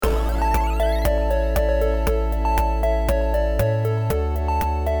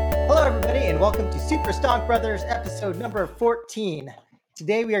welcome to Super Stonk Brothers episode number 14.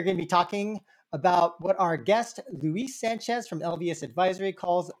 Today we are going to be talking about what our guest Luis Sanchez from LVS Advisory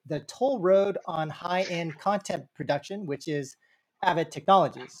calls the toll road on high-end content production, which is Avid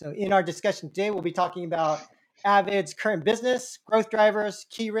Technologies. So in our discussion today, we'll be talking about Avid's current business, growth drivers,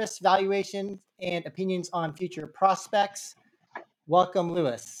 key risks, valuation, and opinions on future prospects. Welcome,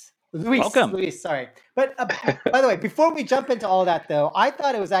 Luis. Welcome. Luis, sorry. But by the way, before we jump into all that, though, I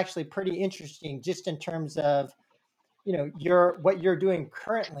thought it was actually pretty interesting just in terms of, what you're doing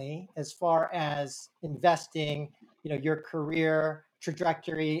currently as far as investing, your career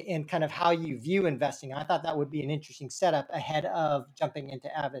trajectory and kind of how you view investing. I thought that would be an interesting setup ahead of jumping into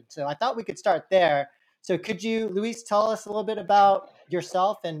Avid. So I thought we could start there. So could you, Luis, tell us a little bit about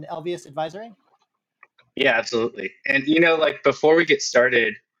yourself and LVS Advisory? Yeah, absolutely. And before we get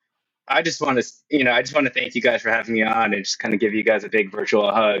started, I just want to thank you guys for having me on and just kind of give you guys a big virtual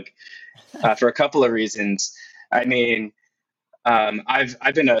hug for a couple of reasons. I mean, I've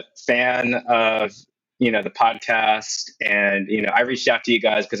been a fan of the podcast, and I reached out to you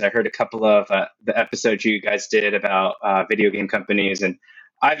guys because I heard a couple of the episodes you guys did about video game companies, and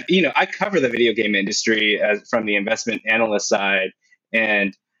I cover the video game industry from the investment analyst side,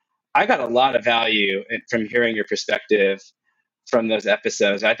 and I got a lot of value from hearing your perspective from those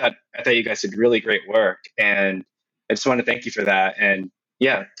episodes. I thought you guys did really great work, and I just want to thank you for that. And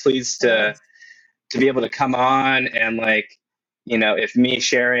yeah, pleased to be able to come on and if me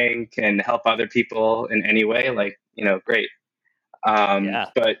sharing can help other people in any way, great. Yeah.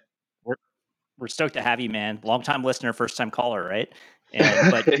 But we're stoked to have you, man. Long-time listener, first-time caller, right?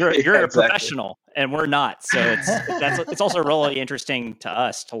 But you're a exactly. professional, and we're not. So it's also really interesting to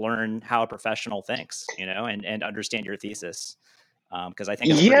us to learn how a professional thinks, and understand your thesis. Because I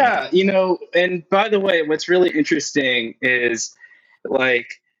think it's and by the way, what's really interesting is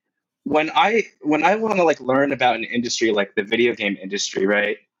when I want to learn about an industry like the video game industry,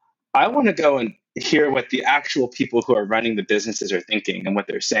 right? I want to go and hear what the actual people who are running the businesses are thinking and what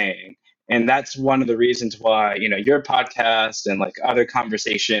they're saying. And that's one of the reasons why, your podcast and other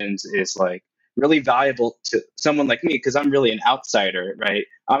conversations is really valuable to someone like me, because I'm really an outsider, right?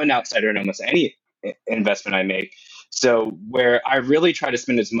 I'm an outsider in almost any investment I make. So where I really try to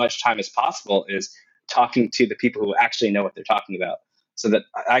spend as much time as possible is talking to the people who actually know what they're talking about, so that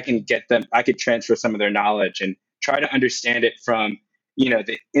I could transfer some of their knowledge and try to understand it from,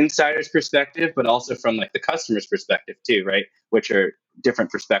 the insider's perspective, but also from the customer's perspective too, right? Which are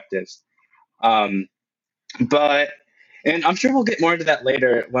different perspectives. But and I'm sure we'll get more into that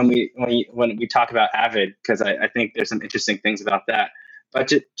later when we talk about Avid, because I think there's some interesting things about that. But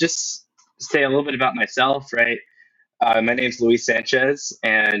to just say a little bit about myself, right? My name's Luis Sanchez,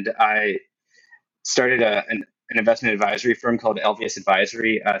 and I started an investment advisory firm called LVS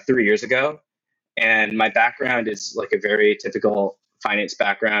Advisory 3 years ago. And my background is a very typical finance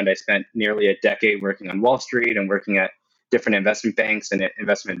background. I spent nearly a decade working on Wall Street and working at different investment banks and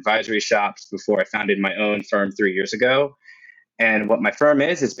investment advisory shops before I founded my own firm 3 years ago. And what my firm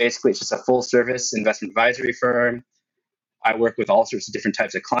is basically it's just a full service investment advisory firm. I work with all sorts of different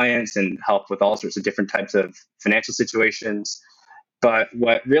types of clients and help with all sorts of different types of financial situations. But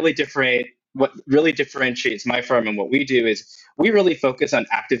what really differentiates my firm and what we do is we really focus on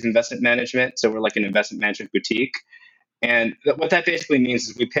active investment management. So we're like an investment management boutique. And what that basically means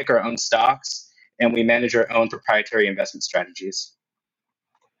is we pick our own stocks and we manage our own proprietary investment strategies.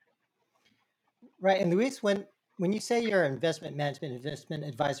 Right. And Luis, when you say you're investment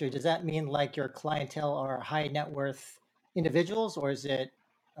advisory, does that mean your clientele are high net worth individuals, or is it,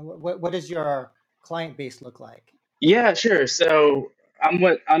 what does your client base look like? Yeah, sure. So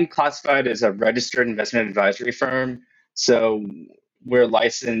I'm classified as a registered investment advisory firm. So we're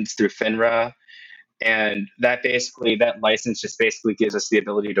licensed through FINRA, and that license just basically gives us the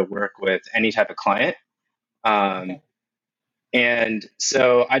ability to work with any type of client. Okay. And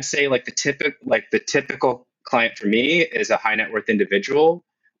so I'd say the typical client for me is a high net worth individual,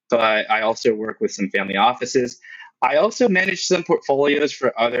 but I also work with some family offices. I also manage some portfolios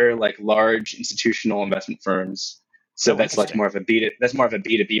for other large institutional investment firms. So that's more of a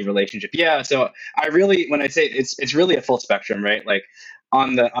B2B relationship. Yeah. So when I say it's really a full spectrum, right?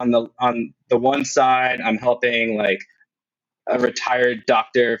 On the one side, I'm helping a retired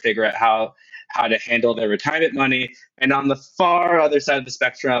doctor figure out how to handle their retirement money, and on the far other side of the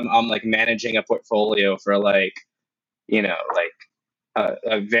spectrum, I'm managing a portfolio for a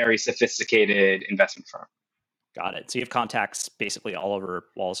very sophisticated investment firm. Got it. So you have contacts basically all over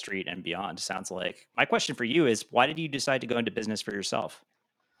Wall Street and beyond, sounds like. My question for you is, why did you decide to go into business for yourself?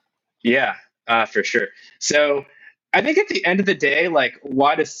 Yeah, for sure. So I think at the end of the day, like,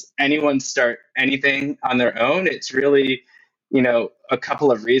 why does anyone start anything on their own? It's really, a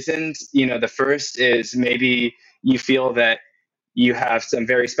couple of reasons. The first is maybe you feel that you have some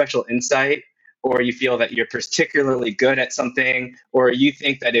very special insight, or you feel that you're particularly good at something, or you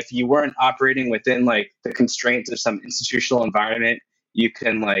think that if you weren't operating within like the constraints of some institutional environment, you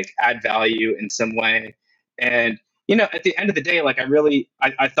can like add value in some way. And at the end of the day, like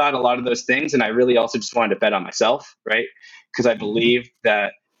I thought a lot of those things, and I really also just wanted to bet on myself, right? Because I believed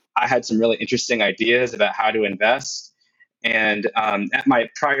that I had some really interesting ideas about how to invest. And at my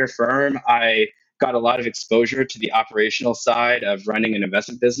prior firm, I got a lot of exposure to the operational side of running an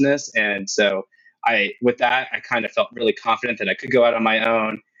investment business. And so with that, I kind of felt really confident that I could go out on my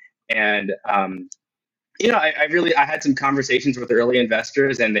own. And, I had some conversations with early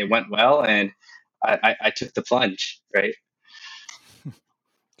investors and they went well. And I took the plunge, right?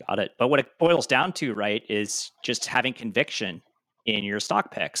 Got it. But what it boils down to, right, is just having conviction in your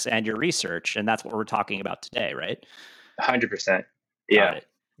stock picks and your research. And that's what we're talking about today, right? 100%. Yeah.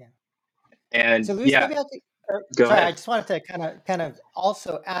 Yeah. And so Luis, maybe go ahead. I just wanted to kind of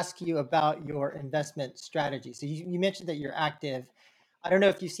also ask you about your investment strategy. So you mentioned that you're active. I don't know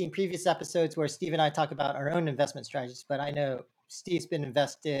if you've seen previous episodes where Steve and I talk about our own investment strategies, but I know Steve's been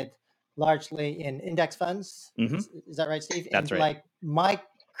invested largely in index funds. Mm-hmm. Is that right, Steve? That's and right. Like my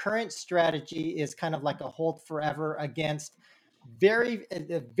current strategy is kind of like a hold forever against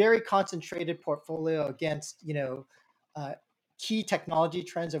a very concentrated portfolio against, key technology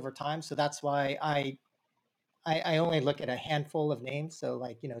trends over time. So that's why I only look at a handful of names. So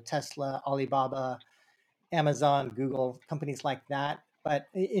like, Tesla, Alibaba, Amazon, Google, companies like that. But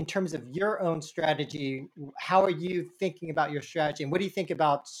in terms of your own strategy, how are you thinking about your strategy? And what do you think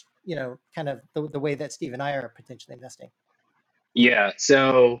about, kind of the way that Steve and I are potentially investing? Yeah.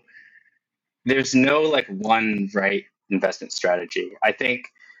 So there's no like one right investment strategy. I think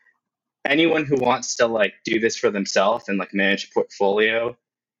anyone who wants to like do this for themselves and like manage a portfolio,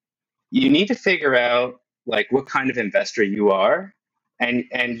 you need to figure out like what kind of investor you are, and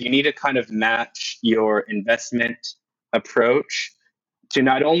you need to kind of match your investment approach to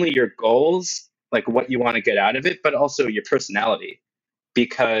not only your goals, like what you want to get out of it, but also your personality.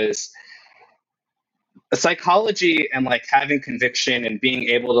 Because psychology and like having conviction and being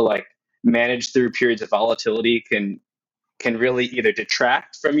able to like manage through periods of volatility can really either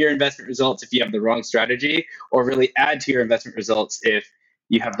detract from your investment results if you have the wrong strategy, or really add to your investment results if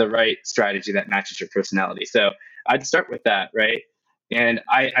you have the right strategy that matches your personality. So I'd start with that, right? And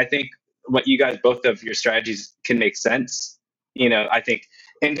I think what you guys, both of your strategies can make sense. I think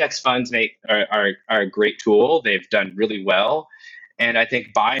index funds are a great tool. They've done really well. And I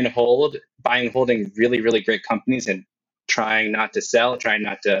think buying and holding really, really great companies and trying not to sell, trying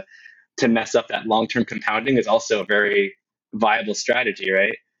not to mess up that long-term compounding is also a very viable strategy,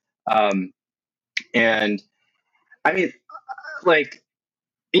 right? And I mean, like,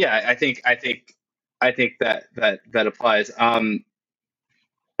 yeah, I think that applies.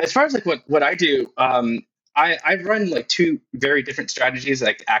 As far as like what I do, I run like two very different strategies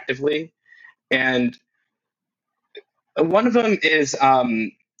like actively, and one of them is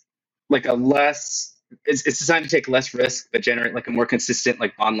like it's designed to take less risk but generate like a more consistent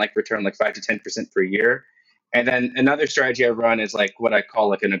like bond-like return, like 5 to 10% per year. And then another strategy I run is like what I call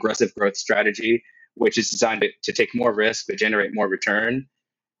like an aggressive growth strategy, which is designed to take more risk but generate more return.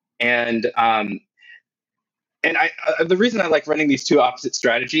 And the reason I like running these two opposite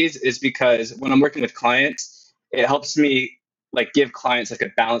strategies is because when I'm working with clients, it helps me like give clients like a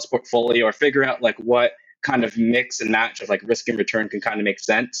balanced portfolio, or figure out like what kind of mix and match of like risk and return can kind of make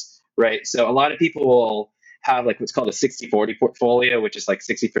sense, right? So a lot of people will have like what's called a 60-40 portfolio, which is like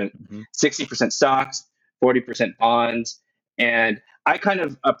 60% stocks, 40% bonds. And I kind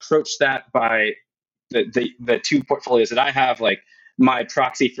of approach that by the two portfolios that I have. Like my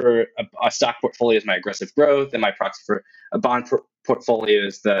proxy for a stock portfolio is my aggressive growth, and my proxy for a bond portfolio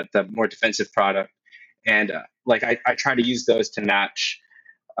is the more defensive product. And like I try to use those to match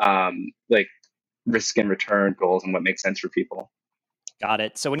like risk and return goals and what makes sense for people. Got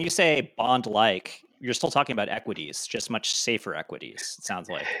it. So when you say bond-like, you're still talking about equities, just much safer equities, it sounds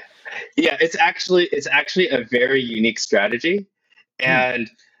like. Yeah, it's actually a very unique strategy. And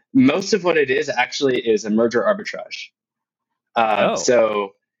most of what it is actually is a merger arbitrage.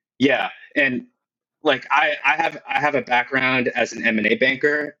 So yeah, and like I have a background as an M&A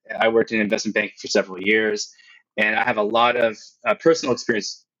banker. I worked in investment banking for several years, and I have a lot of personal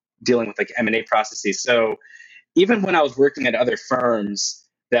experience dealing with like M&A processes. So even when I was working at other firms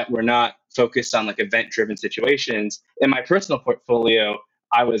that were not focused on like event-driven situations, in my personal portfolio,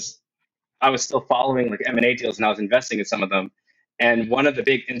 I was I was still following like M&A deals and I was investing in some of them. And one of the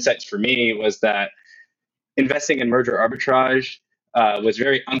big insights for me was that investing in merger arbitrage was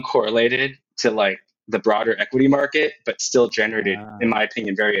very uncorrelated to like the broader equity market, but still generated, in my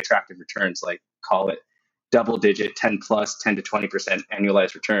opinion, very attractive returns, like call it double digit, 10 plus, 10 to 20%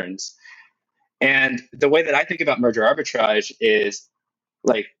 annualized returns. And the way that I think about merger arbitrage is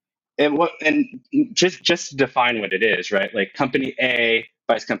like, and just to define what it is, right? Like company A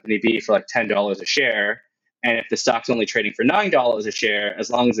buys company B for like $10 a share. And if the stock's only trading for $9 a share, as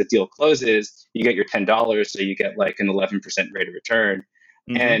long as the deal closes, you get your $10. So you get like an 11% rate of return.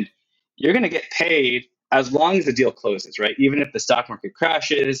 And you're going to get paid as long as the deal closes, right? Even if the stock market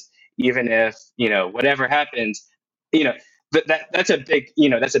crashes, even if, whatever happens, but that's a big,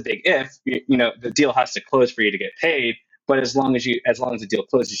 that's a big if, the deal has to close for you to get paid. But as long as the deal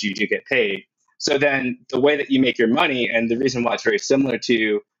closes, you do get paid. So then the way that you make your money, and the reason why it's very similar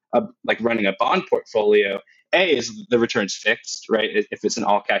to like running a bond portfolio, is the return's fixed, right? If it's an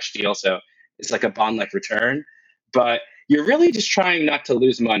all cash deal, so it's like a bond like return. But you're really just trying not to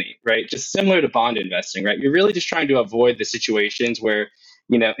lose money, right? Just similar to bond investing, right? You're really just trying to avoid the situations where,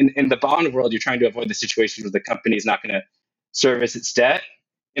 in the bond world, you're trying to avoid the situations where the company is not going to service its debt.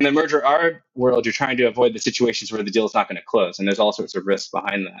 In the merger arb world, you're trying to avoid the situations where the deal is not going to close, and there's all sorts of risks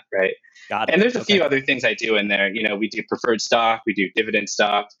behind that, right? Got it. And there's a few other things I do in there. We do preferred stock, we do dividend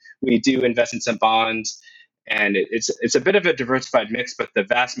stock, we do invest in some bonds, and it's a bit of a diversified mix. But the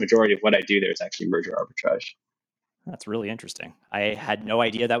vast majority of what I do there is actually merger arbitrage. That's really interesting. I had no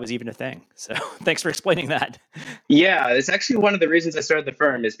idea that was even a thing. So thanks for explaining that. Yeah, it's actually one of the reasons I started the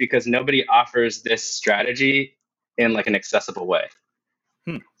firm, is because nobody offers this strategy in like an accessible way.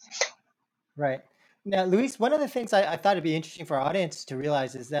 Right. Now, Luis, one of the things I thought it'd be interesting for our audience to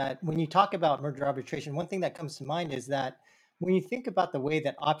realize is that when you talk about merger arbitration, one thing that comes to mind is that when you think about the way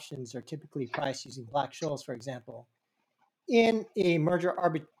that options are typically priced using Black-Scholes, for example, in a merger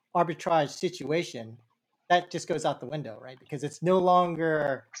arbitrage situation, that just goes out the window, right? Because it's no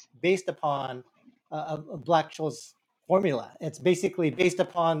longer based upon a Black-Scholes formula. It's basically based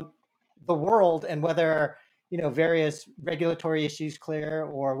upon the world and whether various regulatory issues clear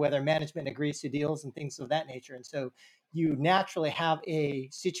or whether management agrees to deals and things of that nature. And so you naturally have a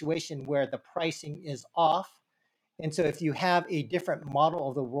situation where the pricing is off. And so if you have a different model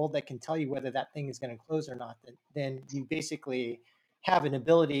of the world that can tell you whether that thing is going to close or not, then you basically have an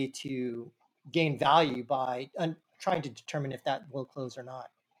ability to gain value by trying to determine if that will close or not.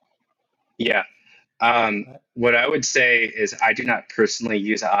 Yeah. What I would say is I do not personally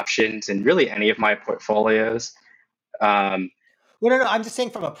use options in really any of my portfolios. Well, no, I'm just saying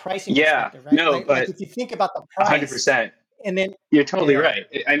from a pricing perspective, right? No, but like if you think about the price, 100%, and then you're totally right.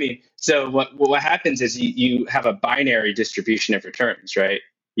 I mean, so what happens is you have a binary distribution of returns, right?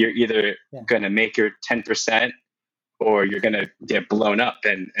 You're either going to make your 10% or you're going to get blown up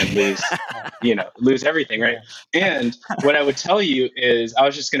and lose, lose everything, right? And what I would tell you is, I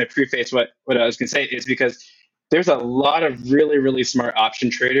was just going to preface what I was going to say is because there's a lot of really, really smart option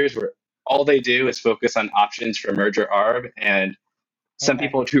traders where all they do is focus on options for merger arb, and some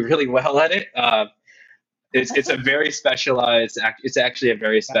people do really well at it. It's a very specialized. It's actually a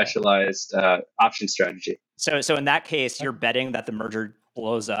very specialized option strategy. So in that case, you're betting that the merger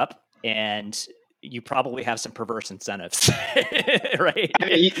blows up, and you probably have some perverse incentives, right? I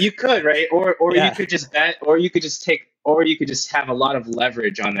mean, you could, right? Or you could just bet, or you could just have a lot of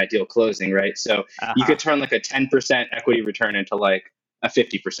leverage on that deal closing, right? So you could turn like a 10% equity return into like a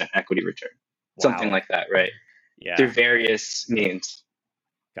 50% equity return, something like that, right? Yeah. Through various means.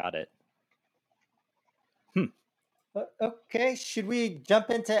 Got it. Okay, should we jump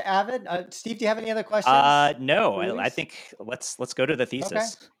into Avid? Steve, do you have any other questions? No, I think let's go to the thesis.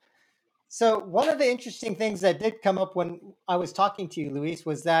 Okay. So one of the interesting things that did come up when I was talking to you, Luis,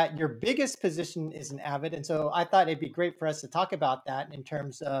 was that your biggest position is in Avid. And so I thought it'd be great for us to talk about that in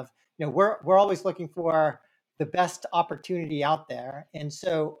terms of, we're always looking for the best opportunity out there. And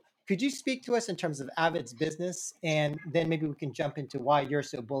so could you speak to us in terms of Avid's business? And then maybe we can jump into why you're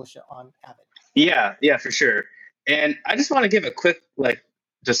so bullish on Avid. Yeah, for sure. And I just want to give a quick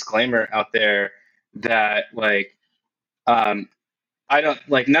disclaimer out there that I don't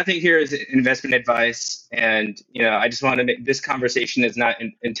nothing here is investment advice, and I just want to make this conversation is not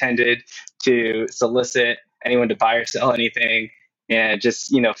intended to solicit anyone to buy or sell anything. And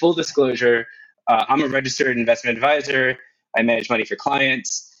just full disclosure, I'm a registered investment advisor. I manage money for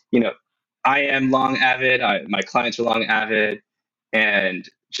clients. I am long Avid. My clients are long Avid, and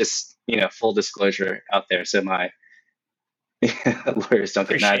just full disclosure out there. So Lawyers don't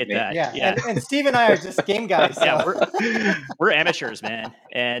get mad at Appreciate me. that. Yeah, Yeah. And Steve and I are just game guys. So. Yeah, we're amateurs, man.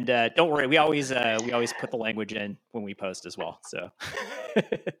 And don't worry, we always put the language in when we post as well. So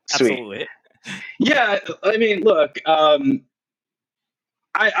absolutely. Yeah, I mean, look, I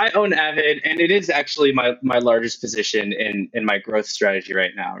own Avid, and it is actually my largest position in my growth strategy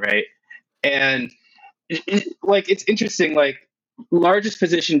right now, right? And like it's interesting, like largest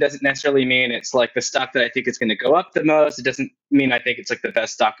position doesn't necessarily mean it's like the stock that I think is going to go up the most. It doesn't mean I think it's like the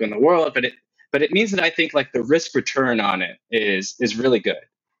best stock in the world, but it means that I think like the risk return on it is really good.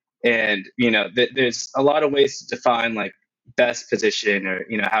 And there's a lot of ways to define like best position, or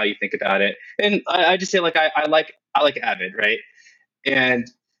how you think about it. And I just say like I like Avid, right? And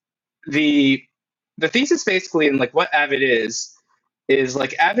the thesis basically, and like what Avid is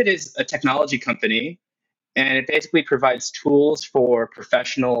like Avid is a technology company, and it basically provides tools for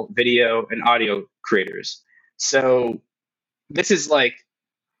professional video and audio creators. So this is like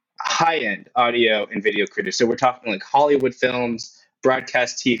high-end audio and video creators. So we're talking like Hollywood films,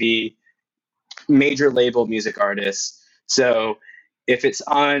 broadcast TV, major label music artists. So if it's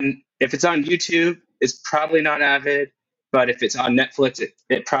on YouTube, it's probably not Avid, but if it's on Netflix,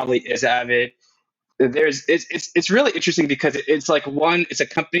 it probably is Avid. It's really interesting because it's like it's a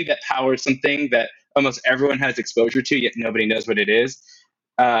company that powers something that almost everyone has exposure to, yet nobody knows what it is.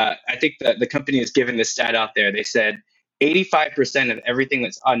 I think that the company has given this stat out there. They said 85% of everything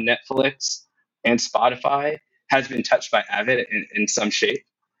that's on Netflix and Spotify has been touched by Avid in some shape,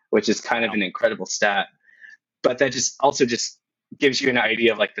 which is kind of an incredible stat. But that just gives you an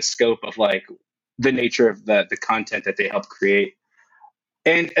idea of like the scope of like the nature of the content that they help create.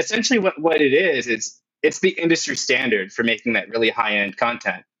 And essentially what it is, it's the industry standard for making that really high-end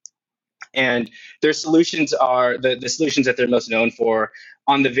content. And their solutions are the solutions that they're most known for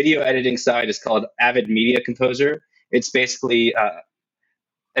on the video editing side is called Avid Media Composer. It's basically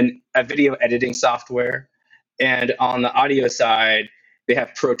a video editing software. And on the audio side, they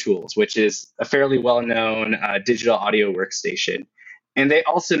have Pro Tools, which is a fairly well-known digital audio workstation. And they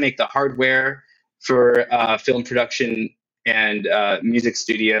also make the hardware for film production and music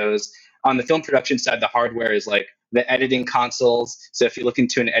studios. On the film production side, the hardware is like the editing consoles. So if you look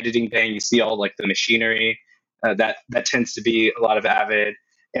into an editing bay, you see all like the machinery. That tends to be a lot of Avid.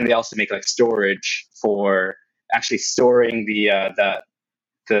 And they also make like storage for actually storing the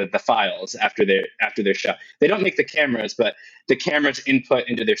files after they're shot. They don't make the cameras, but the cameras input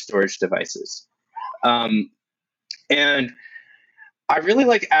into their storage devices. And I really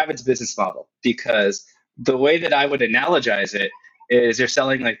like Avid's business model because the way that I would analogize it is they're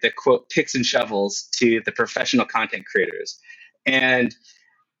selling like the quote picks and shovels to the professional content creators. And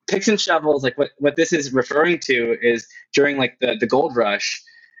picks and shovels, like what this is referring to is during like the gold rush,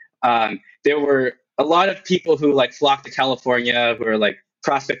 there were a lot of people who like flocked to California who are like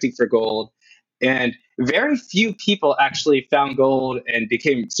prospecting for gold, and very few people actually found gold and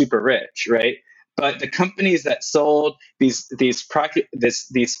became super rich, right? But the companies that sold these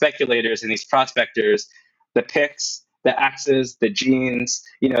speculators and these prospectors the picks, the axes, the jeans,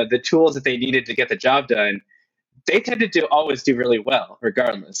 the tools that they needed to get the job done, they tended to always do really well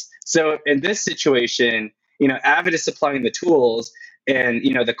regardless. So in this situation, Avid is supplying the tools, and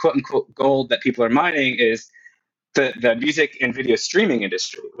the quote unquote gold that people are mining is the music and video streaming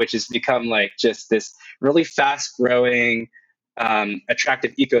industry, which has become like just this really fast growing,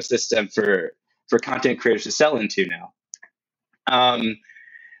 attractive ecosystem for content creators to sell into now.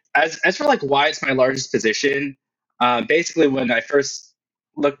 As for like why it's my largest position, basically when I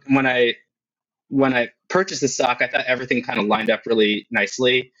purchased the stock, I thought everything kind of lined up really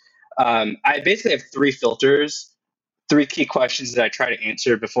nicely. I basically have three filters, three key questions that I try to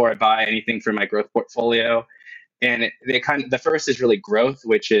answer before I buy anything for my growth portfolio. And the first is really growth,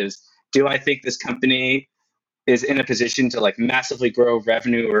 which is, do I think this company is in a position to like massively grow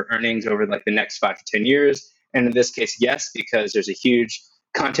revenue or earnings over like the next 5 to 10 years? And in this case, yes, because there's a huge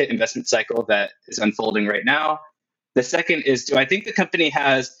content investment cycle that is unfolding right now. The second is, do I think the company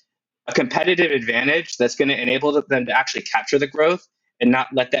has a competitive advantage that's going to enable them to actually capture the growth and not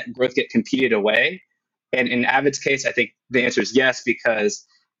let that growth get competed away? And in Avid's case, I think the answer is yes, because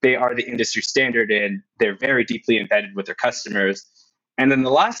they are the industry standard and they're very deeply embedded with their customers. And then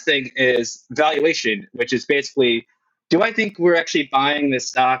the last thing is valuation, which is basically, do I think we're actually buying this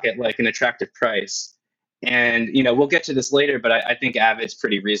stock at like an attractive price? And we'll get to this later, but I think Avid's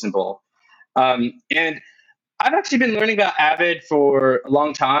pretty reasonable. And I've actually been learning about Avid for a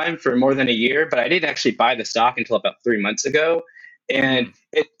long time, for more than a year, but I didn't actually buy the stock until about 3 months ago. And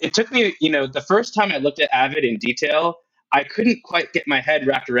it took me, the first time I looked at Avid in detail, I couldn't quite get my head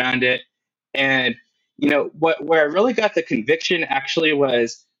wrapped around it. And where I really got the conviction actually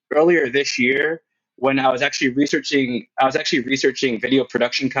was earlier this year when I was actually researching video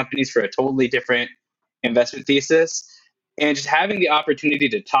production companies for a totally different investment thesis, and just having the opportunity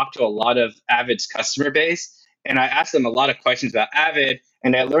to talk to a lot of Avid's customer base. And I asked them a lot of questions about Avid,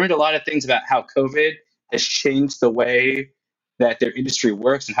 and I learned a lot of things about how COVID has changed the way that their industry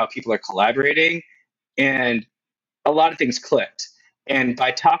works and how people are collaborating. And a lot of things clicked. And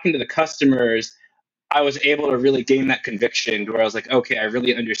by talking to the customers, I was able to really gain that conviction where I was like, okay, I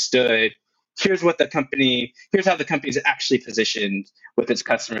really understood. Here's how the company is actually positioned with its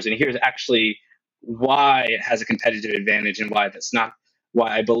customers, and here's actually why it has a competitive advantage and why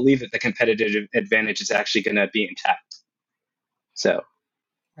I believe that the competitive advantage is actually going to be intact. So,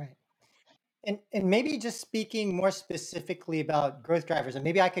 right. And maybe just speaking more specifically about growth drivers, and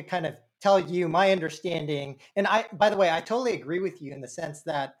maybe I could kind of tell you my understanding. And by the way, I totally agree with you in the sense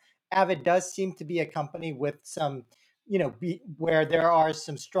that Avid does seem to be a company with some, where there are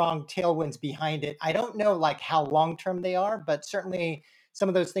some strong tailwinds behind it. I don't know like how long-term they are, but certainly some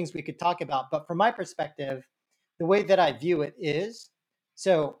of those things we could talk about. But from my perspective, the way that I view it is,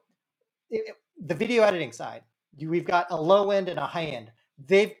 so the video editing side, we've got a low end and a high end.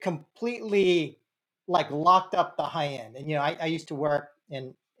 They've completely like locked up the high end. And, I used to work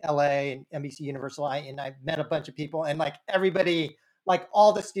in LA and NBC Universal, and I met a bunch of people, and like everybody, like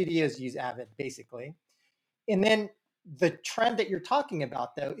all the studios use Avid basically. And then the trend that you're talking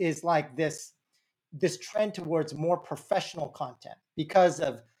about though is like this trend towards more professional content because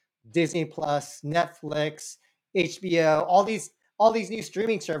of Disney Plus, Netflix, HBO, all these new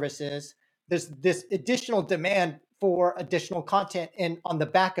streaming services. There's this additional demand for additional content, and on the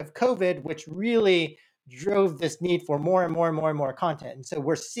back of COVID, which really drove this need for more and more and more and more content. And so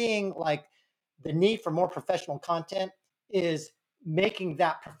we're seeing like the need for more professional content is making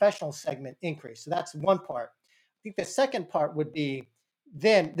that professional segment increase. So that's one part. I think the second part would be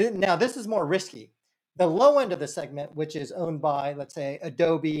now this is more risky. The low end of the segment, which is owned by, let's say,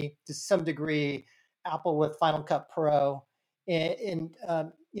 Adobe to some degree, Apple with Final Cut Pro, and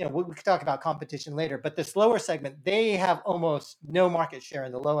we could talk about competition later. But this lower segment, they have almost no market share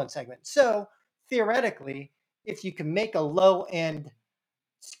in the low end segment. So theoretically, if you can make a low end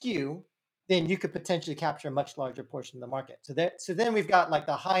SKU, then you could potentially capture a much larger portion of the market. So then we've got like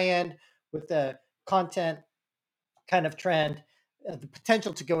the high end with the content kind of trend, the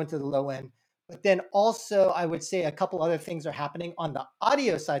potential to go into the low end. But then also, I would say a couple other things are happening on the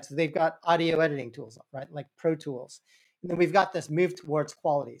audio side. So they've got audio editing tools, right? Like Pro Tools. And then we've got this move towards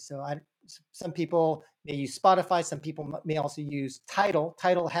quality. So some people may use Spotify. Some people may also use Tidal.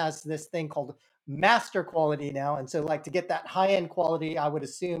 Tidal has this thing called master quality now. And so like to get that high end quality, I would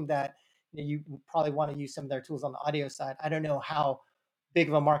assume that you probably want to use some of their tools on the audio side. I don't know how big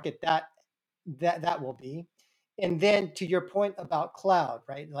of a market that will be. And then to your point about cloud,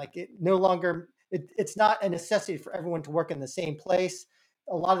 right? Like it's not a necessity for everyone to work in the same place.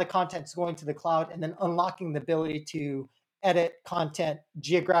 A lot of the content's going to the cloud, and then unlocking the ability to edit content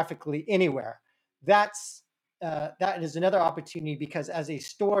geographically anywhere. That is another opportunity, because as a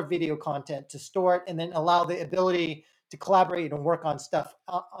store video content, to store it and then allow the ability to collaborate and work on stuff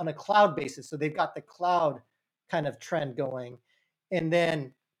on a cloud basis. So they've got the cloud kind of trend going. And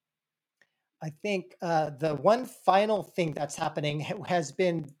then I think the one final thing that's happening has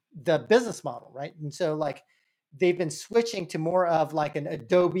been the business model, right? And so like they've been switching to more of like an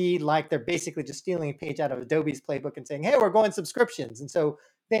Adobe, like they're basically just stealing a page out of Adobe's playbook and saying, hey, we're going subscriptions. And so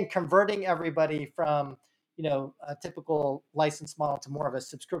then converting everybody from, a typical license model to more of a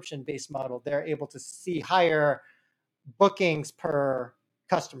subscription-based model, they're able to see higher bookings per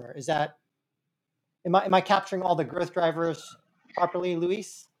customer. Am I capturing all the growth drivers properly,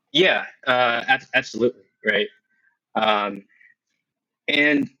 Luis? Yeah, absolutely. Right.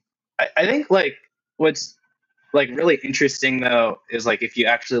 And I think like what's like really interesting though is like if you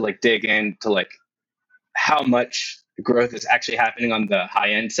actually like dig into like how much growth is actually happening on the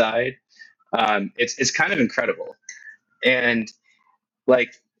high end side, it's kind of incredible. And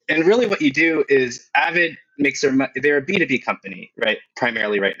like, and really what you do is Avid makes they're a B2B company, right?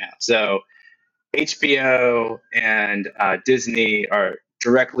 Primarily right now. So HBO and Disney are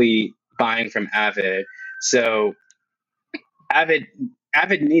directly buying from Avid. So Avid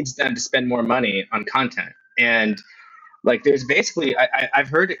needs them to spend more money on content. And like there's basically I've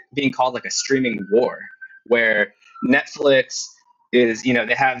heard it being called like a streaming war, where Netflix is,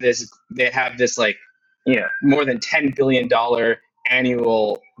 they have this like, more than $10 billion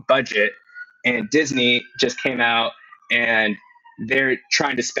annual budget, and Disney just came out and they're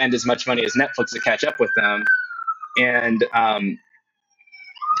trying to spend as much money as Netflix to catch up with them. And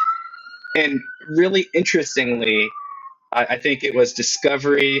And really interestingly, I think it was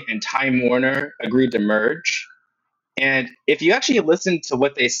Discovery and Time Warner agreed to merge. And if you actually listen to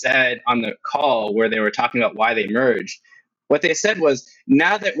what they said on the call where they were talking about why they merged, what they said was,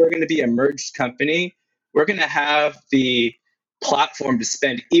 now that we're going to be a merged company, we're going to have the platform to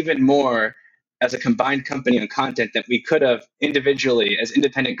spend even more as a combined company on content that we could have individually as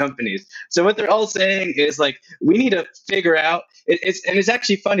independent companies. So what they're all saying is like, we need to figure out it's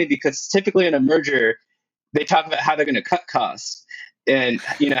actually funny because typically in a merger, they talk about how they're going to cut costs and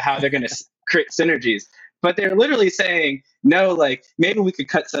how they're going to create synergies, but they're literally saying no, like maybe we could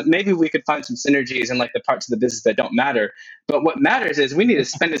maybe we could find some synergies in like the parts of the business that don't matter, but what matters is we need to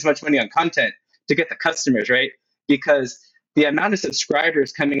spend as much money on content to get the customers, right? Because the amount of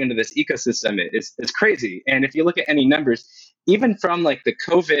subscribers coming into this ecosystem is crazy. And if you look at any numbers, even from like the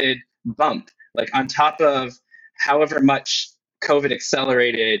COVID bump, like on top of however much COVID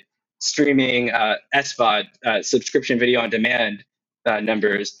accelerated streaming SVOD, subscription video on demand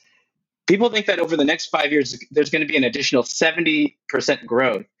numbers, people think that over the next 5 years, there's going to be an additional 70%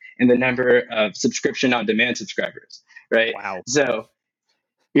 growth in the number of subscription on demand subscribers, right? Wow. So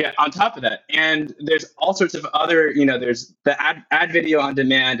yeah, on top of that, and there's all sorts of other, there's the ad video on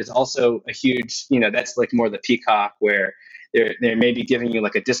demand is also a huge, that's like more the Peacock where they may be giving you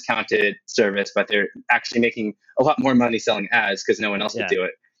like a discounted service, but they're actually making a lot more money selling ads because no one else would do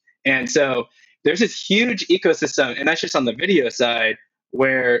it. And so there's this huge ecosystem, and that's just on the video side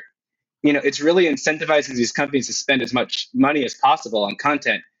where, it's really incentivizing these companies to spend as much money as possible on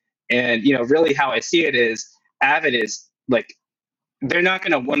content. And, really how I see it is Avid is like, they're not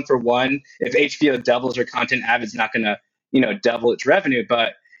going to one for one. If HBO doubles their content, Avid's not going to, double its revenue,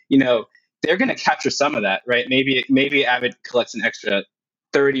 but, they're going to capture some of that, right? Maybe Avid collects an extra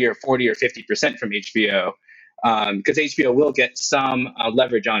 30 or 40 or 50% from HBO, because HBO will get some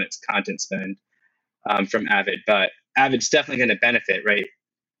leverage on its content spend from Avid, but Avid's definitely going to benefit, right?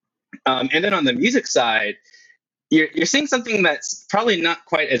 And then on the music side, you're seeing something that's probably not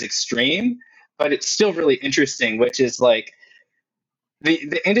quite as extreme, but it's still really interesting, which is like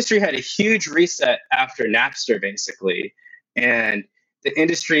the industry had a huge reset after Napster, basically, and the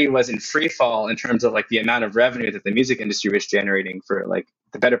industry was in free fall in terms of like the amount of revenue that the music industry was generating for like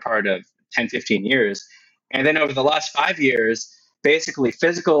the better part of 10, 15 years. And then over the last 5 years, basically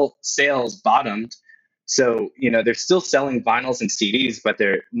physical sales bottomed. So, they're still selling vinyls and CDs, but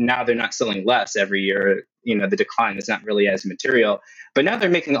they're not selling less every year. The decline is not really as material. But now they're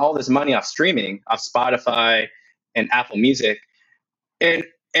making all this money off streaming, off Spotify and Apple Music. And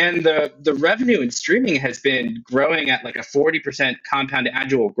the revenue in streaming has been growing at like a 40% compound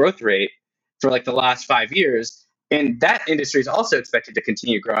annual growth rate for like the last 5 years. And that industry is also expected to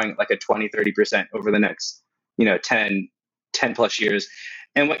continue growing at like a 20, 30% over the next, 10 plus years.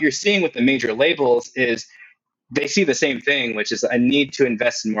 And what you're seeing with the major labels is they see the same thing, which is I need to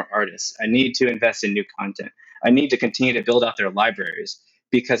invest in more artists. I need to invest in new content. I need to continue to build out their libraries,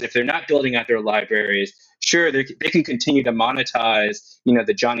 because if they're not building out their libraries, sure, they can continue to monetize,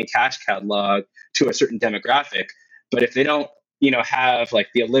 the Johnny Cash catalog to a certain demographic. But if they don't, have like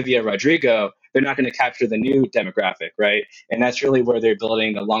the Olivia Rodrigo, they're not going to capture the new demographic, right? And that's really where they're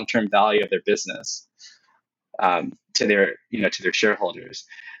building the long-term value of their business to their shareholders.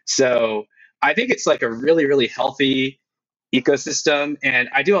 So I think it's like a really, really healthy ecosystem. And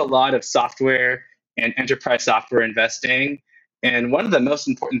I do a lot of software and enterprise software investing. And one of the most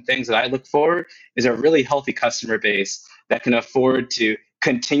important things that I look for is a really healthy customer base that can afford to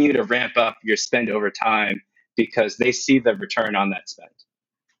continue to ramp up your spend over time because they see the return on that spend.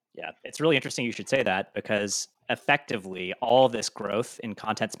 Yeah, it's really interesting you should say that, because effectively all this growth in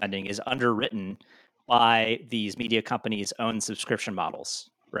content spending is underwritten by these media companies' own subscription models,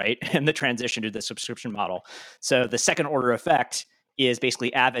 right? And the transition to the subscription model. So the second order effect is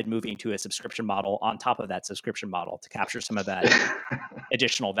basically Avid moving to a subscription model on top of that subscription model to capture some of that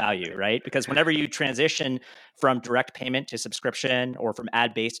additional value, right? Because whenever you transition from direct payment to subscription or from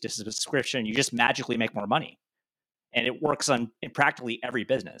ad-based to subscription, you just magically make more money. And it works in practically every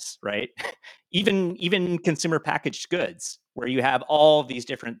business, right? even consumer packaged goods, where you have all these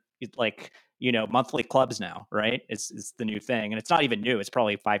different monthly clubs now, right? It's the new thing, and it's not even new. It's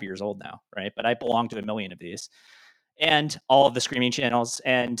probably 5 years old now, right? But I belong to a million of these, and all of the streaming channels,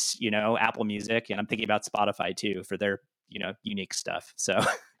 and Apple Music, and I'm thinking about Spotify too for their unique stuff. So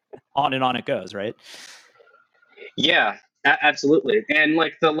on and on it goes, right? Yeah. Absolutely. And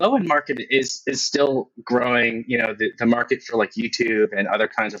like the low end market is still growing, the market for like YouTube and other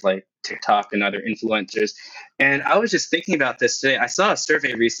kinds of like TikTok and other influencers. And I was just thinking about this today. I saw a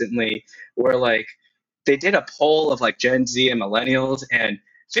survey recently where like they did a poll of like Gen Z and millennials, and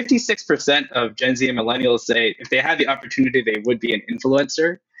 56% of Gen Z and millennials say if they had the opportunity, they would be an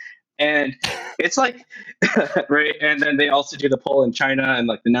influencer. And it's like, right. And then they also do the poll in China, and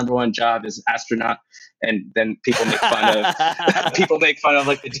like the number one job is astronaut. And then people make fun of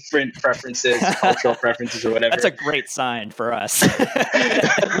like the different preferences, cultural preferences, or whatever. That's a great sign for us.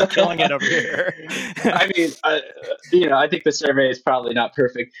 We're killing it over here. I mean, I think the survey is probably not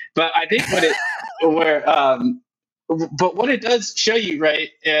perfect, but I think but what it does show you, right?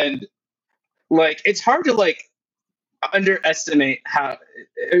 And like, it's hard to like underestimate how,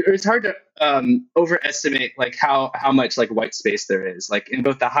 or it's hard to overestimate like how much like white space there is, like in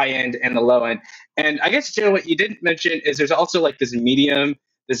both the high end and the low end. And I guess, Joe, what you didn't mention is there's also like this medium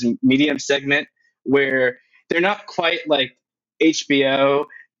segment where they're not quite like HBO,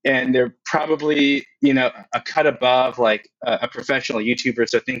 and they're probably a cut above like a professional YouTuber.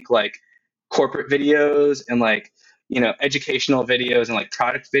 So think like corporate videos and like educational videos and like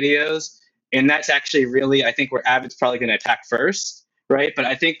product videos. And that's actually really, I think, where Avid's probably going to attack first, right? But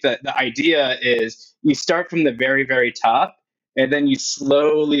I think that the idea is you start from the very, very top, and then you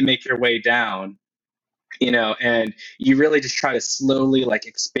slowly make your way down, and you really just try to slowly like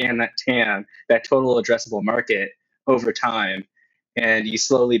expand that TAM, that total addressable market, over time. And you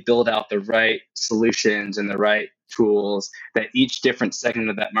slowly build out the right solutions and the right tools that each different segment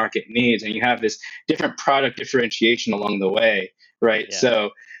of that market needs. And you have this different product differentiation along the way, right? Yeah. So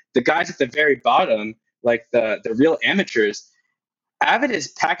the guys at the very bottom, like the real amateurs, Avid is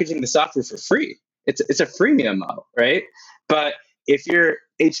packaging the software for free. It's a freemium model, right? But if you're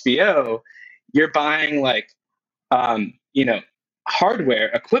HBO, you're buying like hardware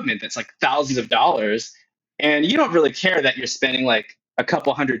equipment that's like thousands of dollars, and you don't really care that you're spending like a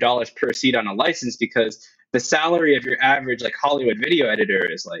couple $100s per seat on a license, because the salary of your average like Hollywood video editor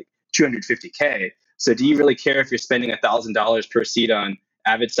is like $250K. So do you really care if you're spending $1,000 per seat on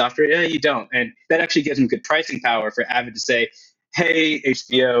Avid software? Yeah, you don't. And that actually gives them good pricing power for Avid to say, hey,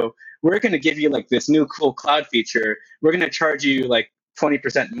 HBO, we're going to give you like this new cool cloud feature. We're going to charge you like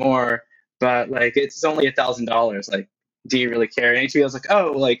 20% more, but like it's only $1,000. Like, do you really care? And HBO's like,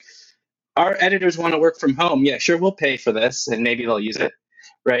 oh, like our editors want to work from home. Yeah, sure, we'll pay for this, and maybe they'll use it,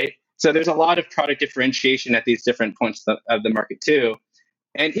 right? So there's a lot of product differentiation at these different points of the market too.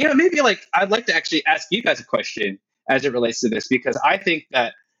 And maybe like I'd like to actually ask you guys a question as it relates to this, because I think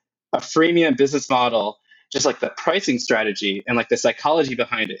that a freemium business model, just like the pricing strategy and like the psychology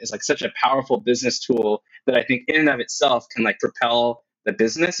behind it, is like such a powerful business tool that I think in and of itself can like propel the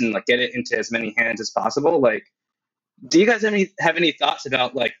business and like get it into as many hands as possible. Like, do you guys have any thoughts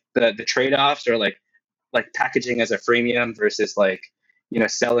about like the trade-offs, or like packaging as a freemium versus like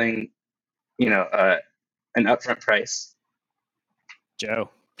selling an upfront price? Joe.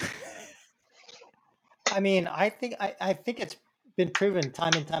 I mean, I think it's been proven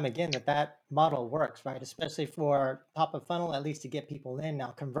time and time again that model works, right? Especially for top of funnel, at least to get people in. Now,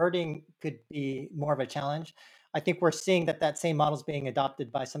 converting could be more of a challenge. I think we're seeing that same model is being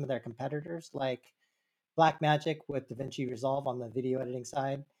adopted by some of their competitors, like Blackmagic with DaVinci Resolve on the video editing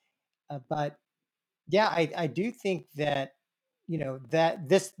side. But yeah, I do think that that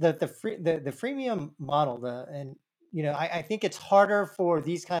the freemium model, I think it's harder for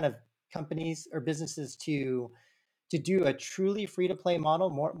these kind of companies or businesses to do a truly free to play model.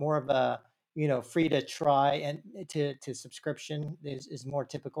 More of a free to try and to subscription is more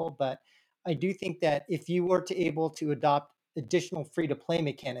typical. But I do think that if you were to able to adopt additional free to play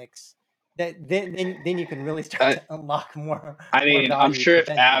mechanics, that then you can really start to unlock more. I mean, more I'm value sure if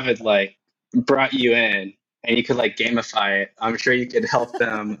potentially. Avid like brought you in and you could like gamify it, I'm sure you could help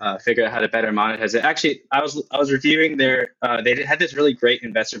them figure out how to better monetize it. Actually, I was reviewing their they had this really great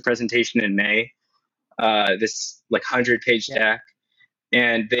investor presentation in May, this like 100-page deck,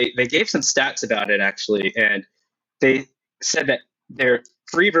 and they gave some stats about it actually, and they said that their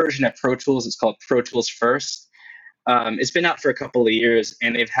free version of Pro Tools is called Pro Tools First. It's been out for a couple of years,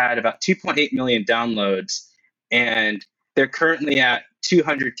 and they've had about 2.8 million downloads, and they're currently at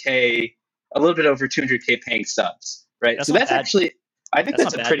 200K, a little bit over 200K paying subs, right? That's so not that's bad. actually, I think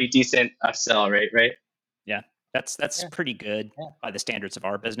that's a not bad. pretty decent upsell, right? Yeah, that's Yeah. pretty good Yeah. by the standards of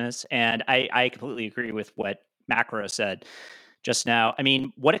our business. And I completely agree with what Macro said just now. I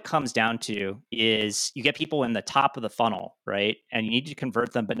mean, what it comes down to is you get people in the top of the funnel, right? And you need to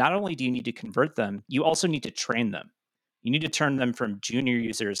convert them. But not only do you need to convert them, you also need to train them. You need to turn them from junior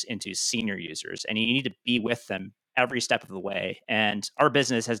users into senior users, and you need to be with them every step of the way. And our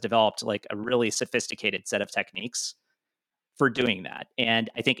business has developed like a really sophisticated set of techniques for doing that. And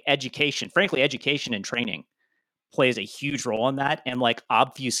I think education and training plays a huge role in that, and like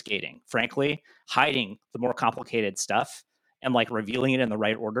obfuscating, frankly, hiding the more complicated stuff and like revealing it in the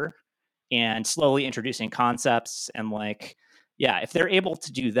right order and slowly introducing concepts. And like, yeah, if they're able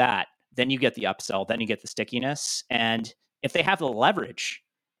to do that, then you get the upsell, then you get the stickiness. And if they have the leverage,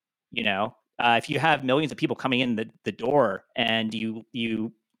 if you have millions of people coming in the door and you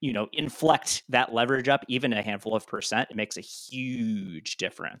inflect that leverage up even a handful of percent, it makes a huge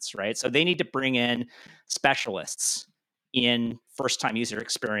difference, right? So they need to bring in specialists in first-time user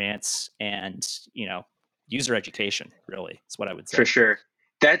experience and user education. Really, is what I would say. For sure.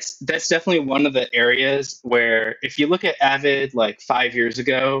 That's definitely one of the areas where, if you look at Avid like 5 years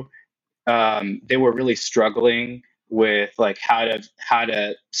ago, they were really struggling with like how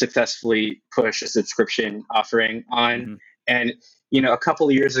to successfully push a subscription offering on. Mm-hmm. And a couple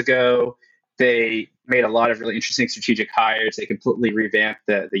of years ago, they made a lot of really interesting strategic hires. They completely revamped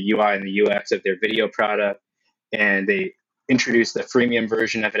the UI and the UX of their video product, and they introduced the freemium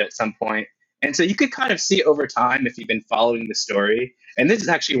version of it at some point. And so you could kind of see over time, if you've been following the story, and this is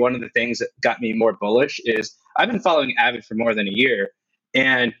actually one of the things that got me more bullish, is I've been following Avid for more than a year,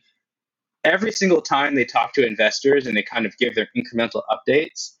 and every single time they talk to investors and they kind of give their incremental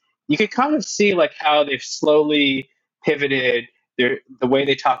updates, you could kind of see like how they've slowly pivoted the way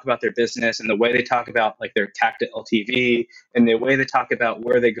they talk about their business and the way they talk about like their CAC to LTV and the way they talk about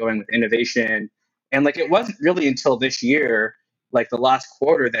where they're going with innovation. And like, it wasn't really until this year, like the last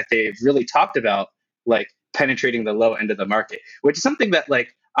quarter, that they've really talked about like penetrating the low end of the market, which is something that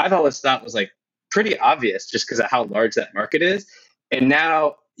like I've always thought was like pretty obvious just because of how large that market is. And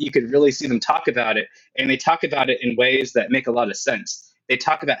now you could really see them talk about it, and they talk about it in ways that make a lot of sense. They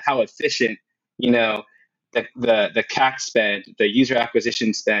talk about how efficient, the CAC spend, the user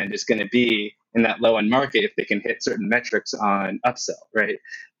acquisition spend is going to be in that low end market if they can hit certain metrics on upsell, right?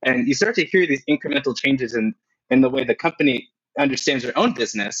 And you start to hear these incremental changes in the way the company understands their own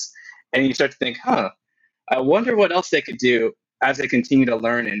business, and you start to think, I wonder what else they could do as they continue to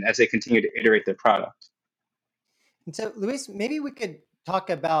learn and as they continue to iterate their product. And so, Luis, maybe we could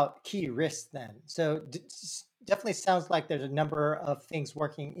talk about key risks then. So definitely sounds like there's a number of things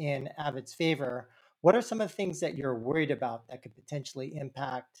working in Avid's favor. What are some of the things that you're worried about that could potentially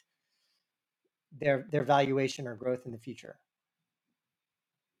impact their valuation or growth in the future?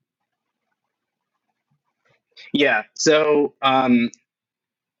 Yeah. So I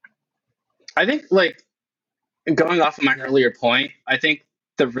think like going off of my earlier point, I think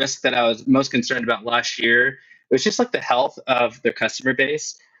the risk that I was most concerned about last year was just like the health of their customer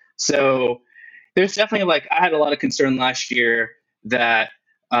base. So there's definitely like, I had a lot of concern last year that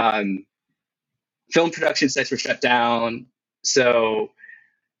film production sites were shut down. So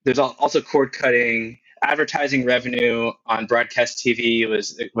there's also cord cutting. Advertising revenue on broadcast TV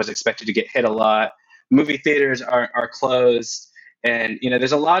was expected to get hit a lot. Movie theaters are closed, and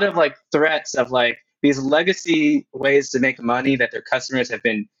there's a lot of like threats of like these legacy ways to make money that their customers have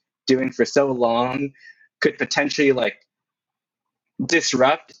been doing for so long could potentially like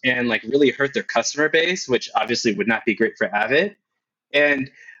disrupt and like really hurt their customer base, which obviously would not be great for Avid. And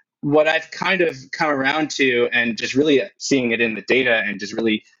what I've kind of come around to, and just really seeing it in the data and just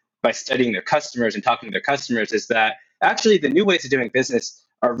really by studying their customers and talking to their customers, is that actually the new ways of doing business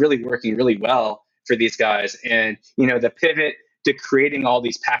are really working really well for these guys. And the pivot to creating all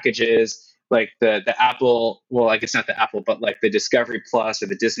these packages like the Apple, well, I guess not the Apple, but like the Discovery Plus or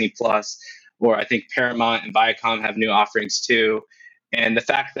the Disney Plus, or I think Paramount and Viacom have new offerings too. And the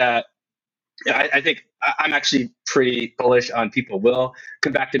fact that I think I'm actually pretty bullish on people will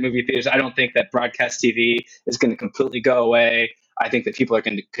come back to movie theaters. I don't think that broadcast TV is going to completely go away. I think that people are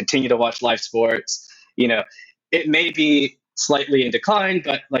going to continue to watch live sports. It may be slightly in decline,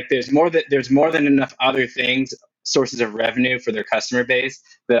 but like there's more than enough other things, sources of revenue for their customer base,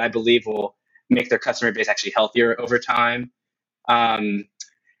 that I believe will make their customer base actually healthier over time. I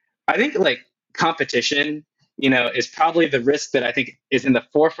think like competition, is probably the risk that I think is in the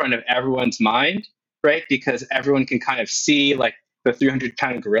forefront of everyone's mind, right? Because everyone can kind of see like the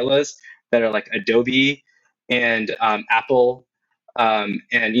 300-pound gorillas that are like Adobe and Apple. And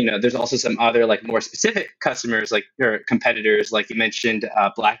there's also some other like more specific customers, like or competitors, like you mentioned,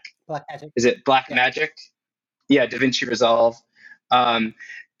 Blackmagic. Is it Blackmagic? Yeah, DaVinci Resolve.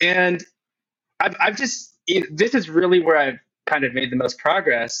 And I've just, this is really where I've kind of made the most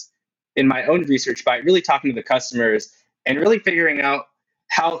progress in my own research, by really talking to the customers and really figuring out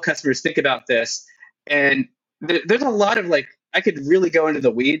how customers think about this. And there's a lot of like, I could really go into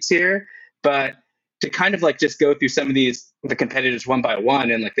the weeds here, but to kind of like just go through some of the competitors one by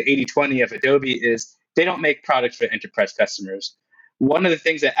one, and like the 80-20 of Adobe is they don't make products for enterprise customers. One of the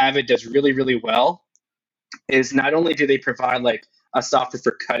things that Avid does really, really well is not only do they provide like a software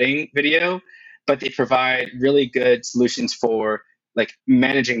for cutting video, but they provide really good solutions for like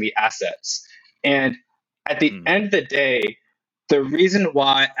managing the assets. And at the end of the day, the reason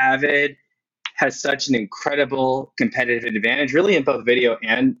why Avid has such an incredible competitive advantage, really in both video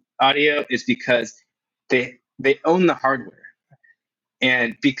and audio, is because they own the hardware.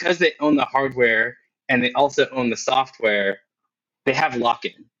 And because they own the hardware and they also own the software, they have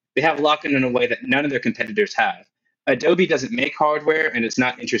lock-in. They have lock-in in a way that none of their competitors have. Adobe doesn't make hardware and is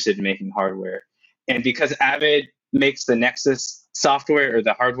not interested in making hardware. And because Avid makes the Nexus software or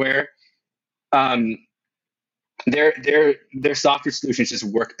the hardware, their software solutions just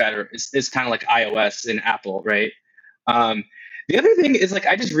work better. It's kind of like iOS and Apple, right? The other thing is like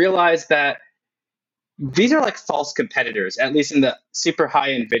I just realized that these are like false competitors, at least in the super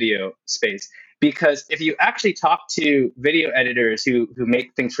high-end video space. Because if you actually talk to video editors who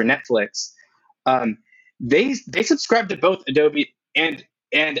make things for Netflix, they subscribe to both Adobe and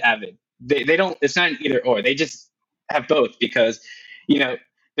Avid. They don't. It's not an either or. They just have both because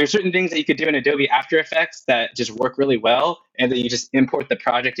there's certain things that you could do in Adobe After Effects that just work really well, and then you just import the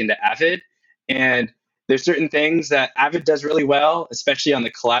project into Avid. And there's certain things that Avid does really well, especially on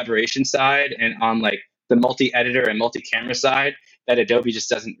the collaboration side and on like the multi-editor and multi-camera side that Adobe just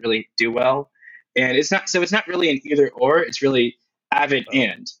doesn't really do well. And it's not really an either or, it's really Avid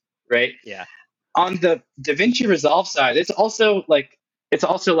and, right? Yeah. On the DaVinci Resolve side, it's also like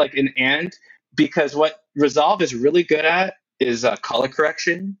an and, because what Resolve is really good at is color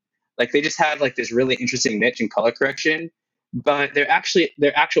correction. Like they just have like this really interesting niche in color correction, but their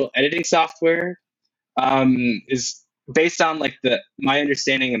actual editing software is based on like my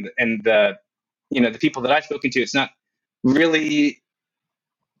understanding and the people that I've spoken to. It's not really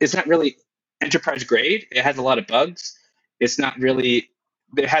enterprise grade. It has a lot of bugs. It's not really.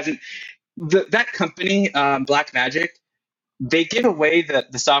 There hasn't that company Blackmagic. They give away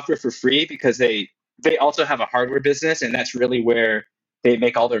the software for free because they also have a hardware business, and that's really where they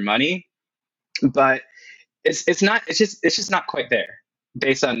make all their money. But it's just not quite there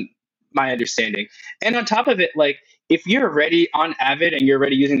based on my understanding. And on top of it, like if you're already on Avid and you're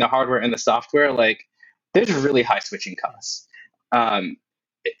already using the hardware and the software, like there's really high switching costs.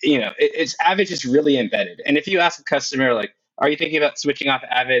 It's Avid just really embedded. And if you ask a customer, like, are you thinking about switching off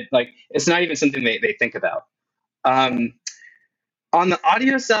Avid? Like, it's not even something they think about. On the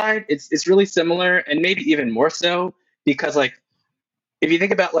audio side, it's really similar, and maybe even more so, because like if you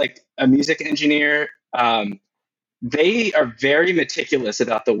think about like a music engineer, they are very meticulous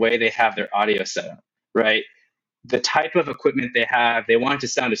about the way they have their audio set up, right? The type of equipment they have, they want it to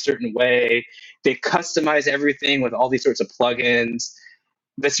sound a certain way. They customize everything with all these sorts of plugins.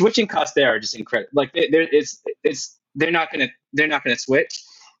 The switching costs there are just incredible. Like they're not gonna switch.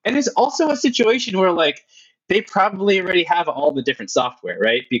 And there's also a situation where like they probably already have all the different software,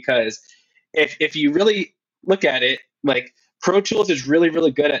 right? Because if you really look at it, like Pro Tools is really,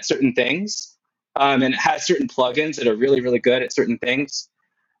 really good at certain things, and it has certain plugins that are really, really good at certain things.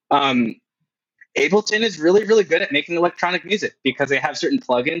 Ableton is really, really good at making electronic music because they have certain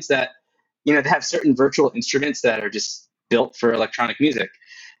plugins that, they have certain virtual instruments that are just built for electronic music.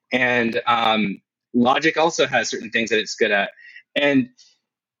 And Logic also has certain things that it's good at. And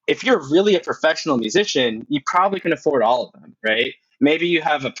if you're really a professional musician, you probably can afford all of them, right? Maybe you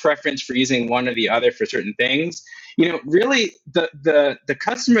have a preference for using one or the other for certain things. Really the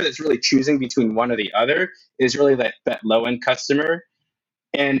customer that's really choosing between one or the other is really that low end customer.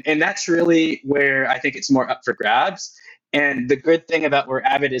 And that's really where I think it's more up for grabs. And the good thing about where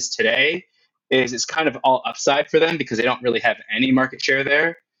Avid is today is it's kind of all upside for them because they don't really have any market share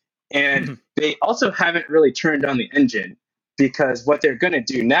there. And they also haven't really turned on the engine, because what they're going to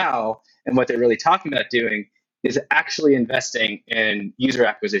do now and what they're really talking about doing is actually investing in user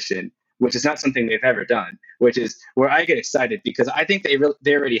acquisition, which is not something they've ever done, which is where I get excited because I think they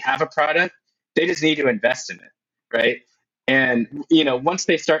already have a product. They just need to invest in it, right? And once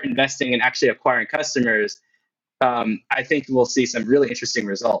they start investing and actually acquiring customers, I think we'll see some really interesting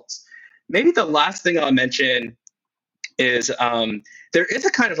results. Maybe the last thing I'll mention is there is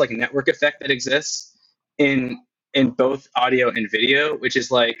a kind of like network effect that exists in both audio and video, which is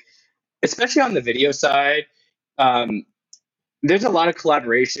like, especially on the video side, there's a lot of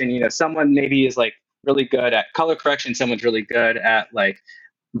collaboration. Someone maybe is like really good at color correction, someone's really good at like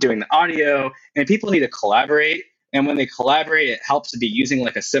doing the audio, and people need to collaborate. And when they collaborate, it helps to be using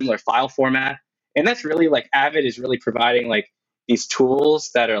like a similar file format. And that's really like Avid is really providing like these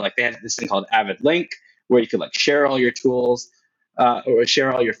tools that are like, they have this thing called Avid Link, where you could like share all your tools or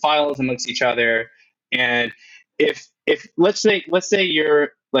share all your files amongst each other. And if let's say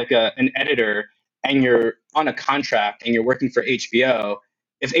you're like an editor and you're on a contract and you're working for HBO,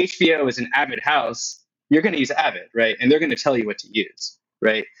 if HBO is an Avid house, you're going to use Avid, right? And they're going to tell you what to use,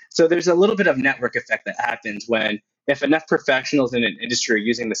 right? So there's a little bit of network effect that happens when if enough professionals in an industry are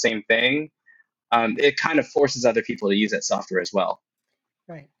using the same thing, it kind of forces other people to use that software as well.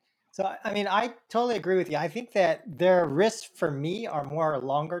 Right. So, I mean, I totally agree with you. I think that their risks for me are more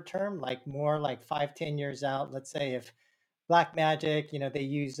longer term, like more like 5, 10 years out. Let's say if Blackmagic, they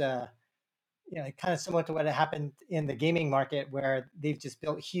use kind of similar to what happened in the gaming market, where they've just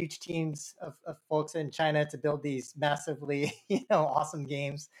built huge teams of folks in China to build these massively, awesome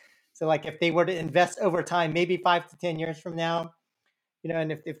games. So, like, if they were to invest over time, maybe 5 to 10 years from now,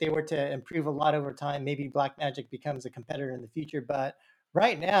 and if they were to improve a lot over time, maybe Blackmagic becomes a competitor in the future. But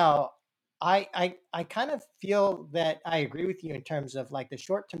right now, I kind of feel that I agree with you in terms of like the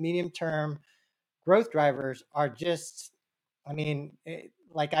short to medium term growth drivers are just, I mean,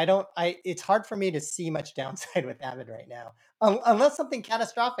 it's hard for me to see much downside with Avid right now, unless something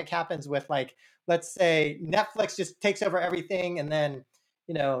catastrophic happens with, like, let's say Netflix just takes over everything, and then,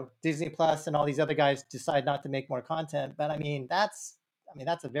 Disney Plus and all these other guys decide not to make more content. But that's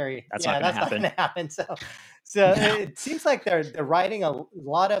a very, That's yeah, not going that's to not going happen. to happen. So No. it seems like they're riding a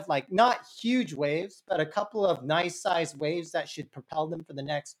lot of, like, not huge waves, but a couple of nice sized waves that should propel them for the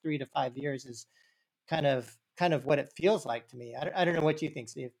next 3 to 5 years is kind of what it feels like to me. I don't know what you think,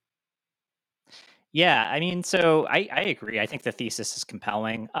 Steve. Yeah, I mean, so I agree. I think the thesis is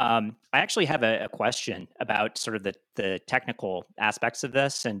compelling. I actually have a question about sort of the technical aspects of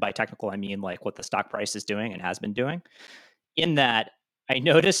this. And by technical, I mean like what the stock price is doing and has been doing. In that, I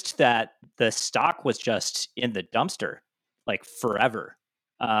noticed that the stock was just in the dumpster like forever,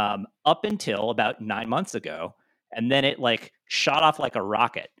 up until about 9 months ago. And then it like shot off like a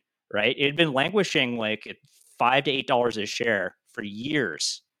rocket, right? It had been languishing like at $5 to $8 a share for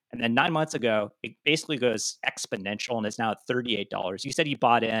years. And then 9 months ago, it basically goes exponential and is now at $38. You said you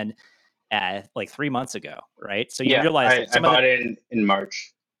bought in at like 3 months ago, right? So you Yeah, realize I some of the bought in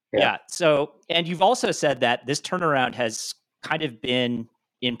March. Yeah. yeah. So, and you've also said that this turnaround has kind of been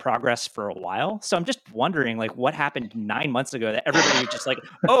in progress for a while. So I'm just wondering, like, what happened 9 months ago that everybody was just like,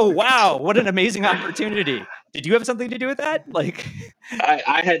 "Oh, wow, what an amazing opportunity." Did you have something to do with that? Like,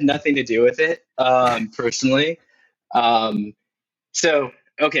 I had nothing to do with it personally. Um, so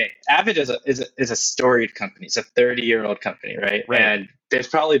okay, Avid is a storied company. It's a 30-year-old company, right? right. And there's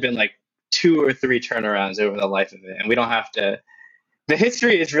probably been like 2 or 3 turnarounds over the life of it, and we don't have to. The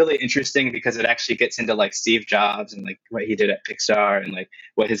history is really interesting because it actually gets into like Steve Jobs and like what he did at Pixar and like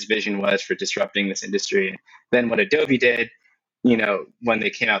what his vision was for disrupting this industry, and then what Adobe did, when they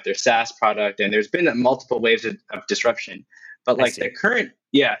came out their SaaS product. And there's been multiple waves of disruption, but I like the see. current,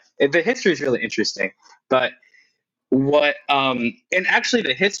 yeah, the history is really interesting. But and actually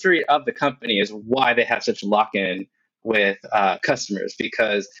the history of the company is why they have such lock-in with customers,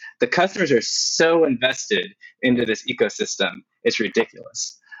 because the customers are so invested into this ecosystem. It's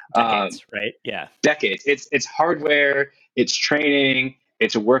ridiculous. Decades, right? Yeah. Decades. It's hardware, it's training,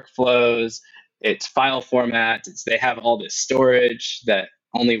 it's workflows, it's file formats. They have all this storage that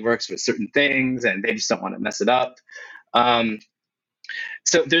only works with certain things, and they just don't want to mess it up. Um,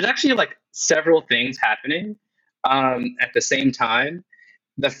 so there's actually like several things happening at the same time.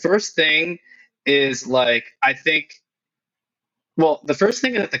 The first thing is like, the first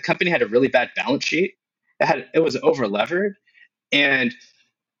thing is that the company had a really bad balance sheet. It was over levered, and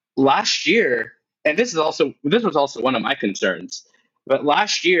last year, and this was also one of my concerns, but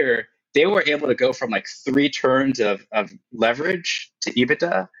last year they were able to go from like 3 turns of leverage to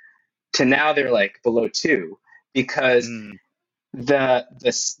EBITDA to now they're like below 2, because Mm,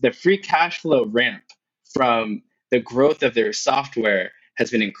 the free cash flow ramp from the growth of their software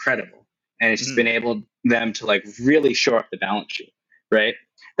has been incredible, and it's just been mm, able them to like really shore up the balance sheet, right?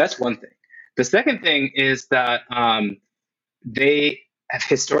 That's one thing. The second thing is that they have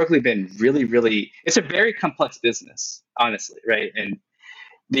historically been really, really. It's a very complex business, honestly, right? And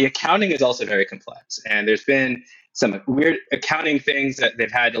the accounting is also very complex, and there's been some weird accounting things that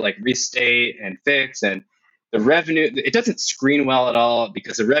they've had to like restate and fix. And the revenue, it doesn't screen well at all,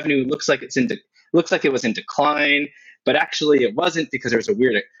 because the revenue looks like it was in decline, but actually it wasn't, because there was a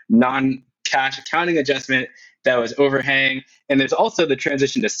weird non-cash accounting adjustment that was overhang. And there's also the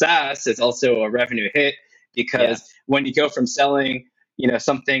transition to SaaS is also a revenue hit, yeah. because when you go from selling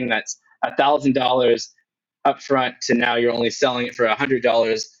something that's $1,000 upfront to now you're only selling it for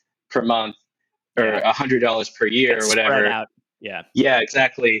 $100 per month or Yeah. $100 per year It's or spread whatever. out. Yeah. Yeah,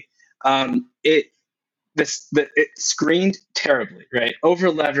 exactly. It screened terribly, right? Over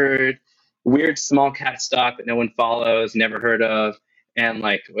levered, weird small cap stock that no one follows, never heard of, and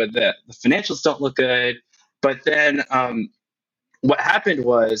like the financials don't look good. But then what happened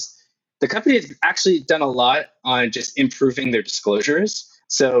was the company has actually done a lot on just improving their disclosures.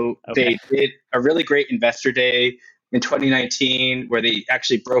 So Okay. they did a really great investor day in 2019 where they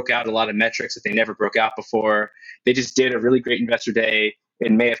actually broke out a lot of metrics that they never broke out before. They just did a really great investor day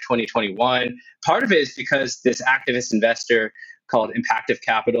in May of 2021. Part of it is because this activist investor called Impactive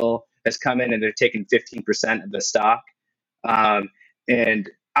Capital has come in and they're taking 15% of the stock. And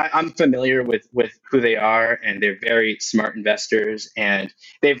I'm familiar with who they are, and they're very smart investors. And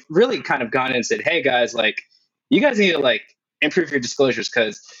they've really kind of gone in and said, "Hey guys, like, you guys need to like improve your disclosures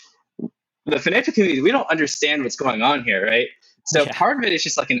because the financial community, we don't understand what's going on here, right?" So Yeah, part of it is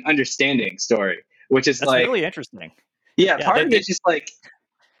just like an understanding story, which is that's like, really interesting. yeah, Yeah, part of it's just like,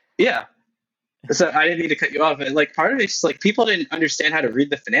 yeah. So I didn't mean to cut you off, but like part of it's just like people didn't understand how to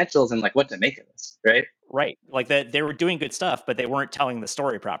read the financials and like what to make of this, right? right. Like they were doing good stuff, but they weren't telling the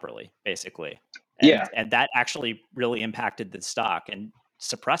story properly, basically. Yeah. And that actually really impacted the stock and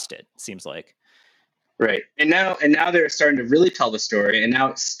suppressed it, seems like. Right. And now they're starting to really tell the story and now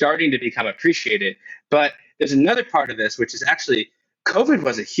it's starting to become appreciated. But there's another part of this, which is actually COVID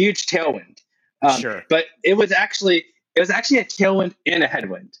was a huge tailwind. Sure. But it was actually a tailwind and a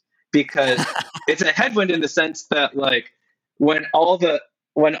headwind because it's a headwind in the sense that like when all the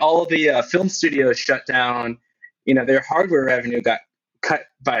film studios shut down, their hardware revenue got cut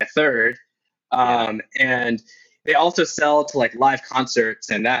by a third. Yeah. And they also sell to like live concerts,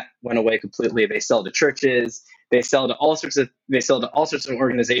 and that went away completely. They sell to churches. They sell to all sorts of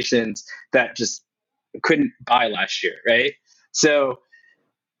organizations that just couldn't buy last year, right? So,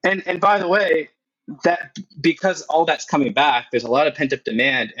 and by the way, that because all that's coming back, there's a lot of pent up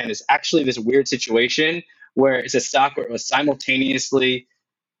demand, and it's actually this weird situation where it's a stock where it was simultaneously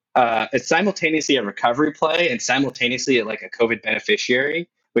a recovery play and simultaneously like a COVID beneficiary,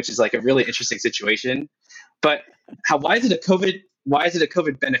 which is like a really interesting situation. But why is it a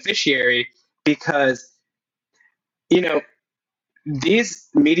COVID beneficiary? Because you know these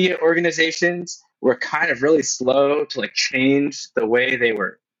media organizations were kind of really slow to like change the way they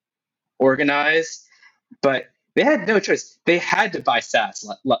were organized, but they had no choice. They had to buy SaaS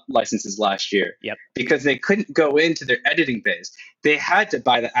licenses last year Yep. because they couldn't go into their editing base. They had to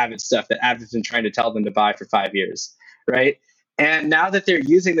buy the Avid stuff that Avid's been trying to tell them to buy for 5 years, right? And now that they're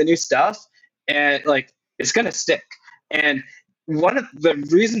using the new stuff, and like it's gonna stick. And one of the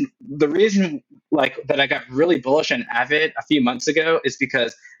reason like that I got really bullish on Avid a few months ago is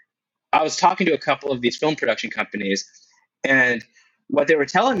because I was talking to a couple of these film production companies, and what they were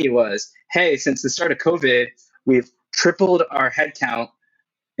telling me was, hey, since the start of COVID, we've tripled our headcount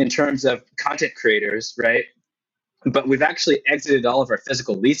in terms of content creators, right? But we've actually exited all of our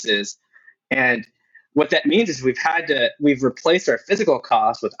physical leases. And what that means is we've replaced our physical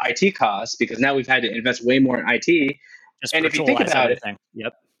costs with IT costs because now we've had to invest way more in IT. Just And if you think virtualize about it, everything.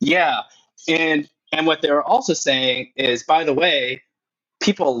 Yep. yeah. And what they were also saying is, by the way,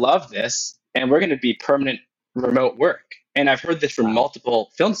 people love this and we're going to be permanent remote work. And I've heard this from Wow.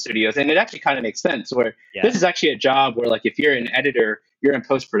 multiple film studios, and it actually kind of makes sense where Yeah. this is actually a job where like if you're an editor, you're in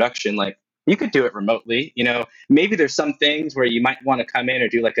post production, like you could do it remotely. Maybe there's some things where you might want to come in or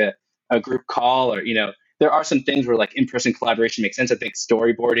do like a group call, or there are some things where like in-person collaboration makes sense. I think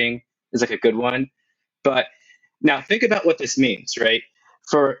storyboarding is like a good one. But now think about what this means, right?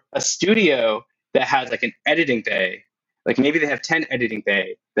 For a studio that has like an editing bay, like maybe they have 10 editing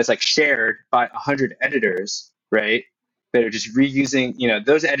bay that's like shared by 100 editors, right? That are just reusing,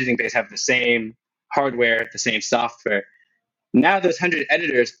 those editing bays have the same hardware, the same software. Now those 100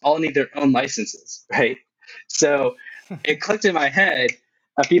 editors all need their own licenses, right? So it clicked in my head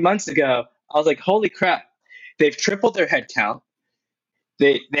a few months ago. I was like, holy crap, they've tripled their headcount.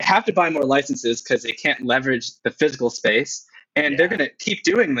 They have to buy more licenses because they can't leverage the physical space, and they're Yeah. going to keep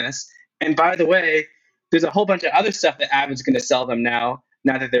doing this. And by the way, there's a whole bunch of other stuff that Avid's going to sell them now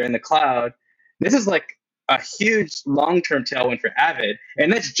that they're in the cloud. This is like a huge long-term tailwind for Avid,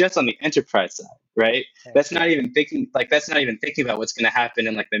 and that's just on the enterprise side, right? Okay. That's not even thinking about what's going to happen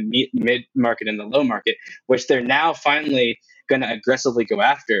in like the mid market and the low market, which they're now finally going to aggressively go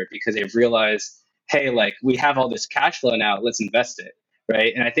after because they've realized, hey, like we have all this cash flow now, let's invest it,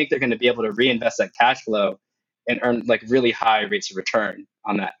 right? And I think they're going to be able to reinvest that cash flow and earn like really high rates of return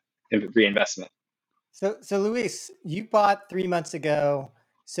on that reinvestment. So Luis, you bought 3 months ago.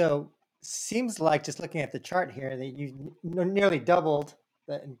 So seems like just looking at the chart here that you nearly doubled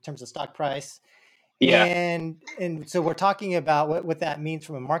in terms of stock price. Yeah. And so we're talking about what that means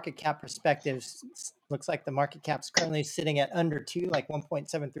from a market cap perspective. Looks like the market cap's currently sitting at under 2, like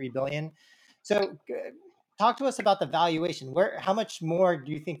 1.73 billion. So talk to us about the valuation. How much more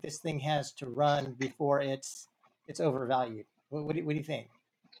do you think this thing has to run before it's overvalued? What do you think?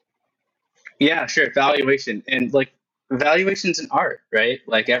 Yeah, sure. Valuation and like valuation's an art, right?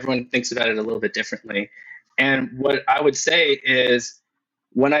 Like everyone thinks about it a little bit differently. And what I would say is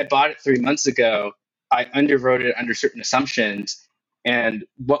when I bought it 3 months ago, I underwrote it under certain assumptions. And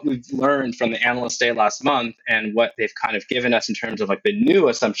what we've learned from the analyst day last month and what they've kind of given us in terms of like the new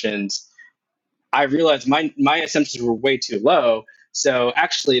assumptions, I realized my assumptions were way too low. So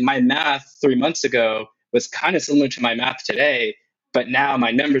actually, my math 3 months ago was kind of similar to my math today, but now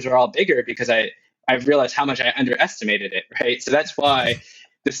my numbers are all bigger because I've realized how much I underestimated it. Right. So that's why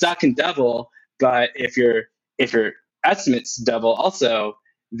the stock can double, but if your estimates double also,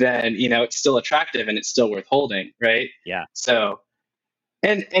 then it's still attractive and it's still worth holding. Right. Yeah. So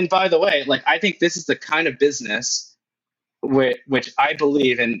and by the way, like I think this is the kind of business which I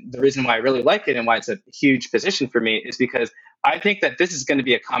believe, and the reason why I really like it and why it's a huge position for me is because I think that this is going to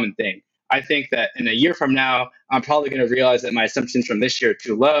be a common thing. I think that in a year from now, I'm probably going to realize that my assumptions from this year are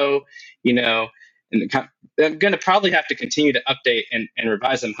too low, and I'm going to probably have to continue to update and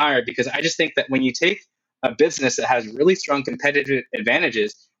revise them higher because I just think that when you take a business that has really strong competitive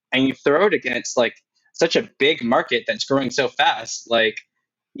advantages and you throw it against like such a big market that's growing so fast, like,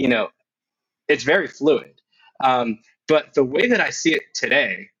 it's very fluid. But the way that I see it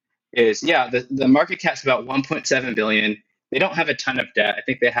today is, yeah, the market cap's about 1.7 billion. They don't have a ton of debt. I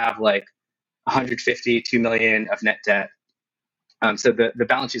think they have like 152 million of net debt. So the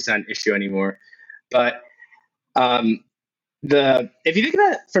balance sheet's not an issue anymore. But if you think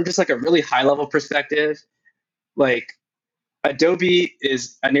about it from just like a really high level perspective, like Adobe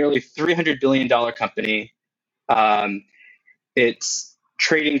is a nearly $300 billion company. It's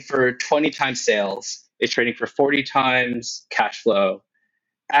trading for 20 times sales. It's trading for 40 times cash flow.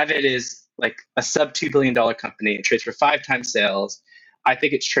 Avid is like a sub $2 billion company. It trades for 5 times sales. I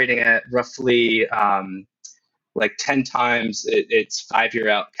think it's trading at roughly like 10 times its 5-year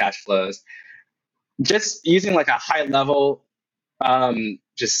out cash flows. Just using like a high level,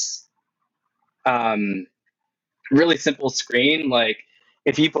 just really simple screen, like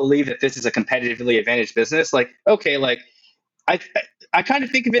if you believe that this is a competitively advantaged business, like, okay, like I kind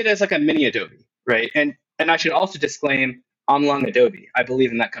of think of it as like a mini Adobe, right? And I should also disclaim I'm long Adobe. I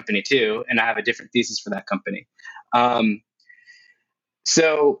believe in that company too, and I have a different thesis for that company.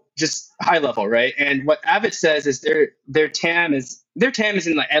 So just high level, right? And what Avid says is their TAM is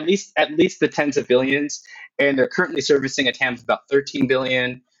in like at least the tens of billions, and they're currently servicing a TAM of about 13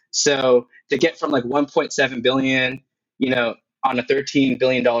 billion. So to get from like 1.7 billion, on a $13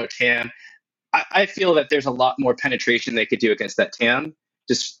 billion TAM, I feel that there's a lot more penetration they could do against that TAM.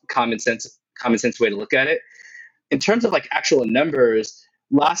 Just common sense way to look at it. In terms of like actual numbers,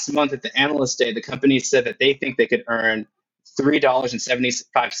 last month at the analyst day, the company said that they think they could earn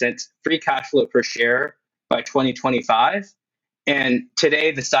 $3.75 free cash flow per share by 2025. And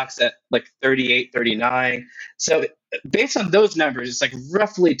today the stock's at like 38, 39. So based on those numbers, it's like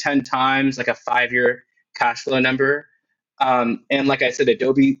roughly 10 times like a 5-year cash flow number. And like I said,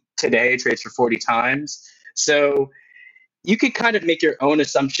 Adobe today trades for 40 times. So you could kind of make your own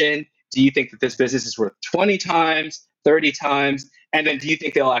assumption. Do you think that this business is worth 20 times, 30 times? And then do you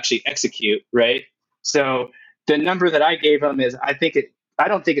think they'll actually execute, right? So the number that I gave them is I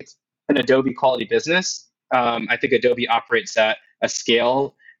don't think it's an Adobe quality business. I think Adobe operates at a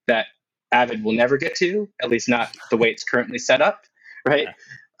scale that Avid will never get to, at least not the way it's currently set up, right?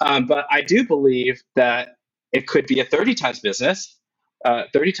 But I do believe that it could be a 30 times business,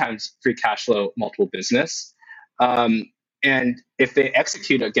 30 times free cash flow multiple business. And if they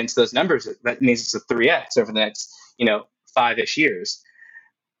execute against those numbers, that means it's a 3x over the next, 5-ish years.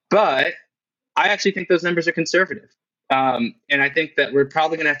 But I actually think those numbers are conservative. And I think that we're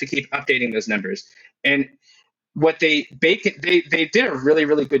probably going to have to keep updating those numbers. And what they did a really,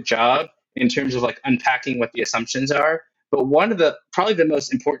 really good job in terms of like unpacking what the assumptions are. But one of probably the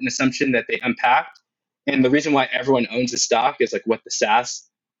most important assumption that they unpacked, and the reason why everyone owns the stock is like what the SaaS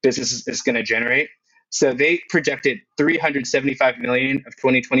business is going to generate. So they projected 375 million of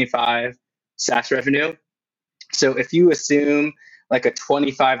 2025 SaaS revenue. So if you assume like a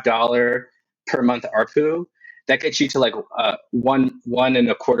 $25 per month ARPU, that gets you to like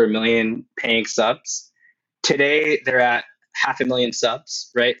 1.25 million paying subs. Today they're at 500,000 subs,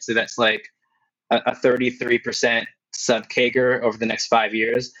 right? So that's like a 33% sub CAGR over the next 5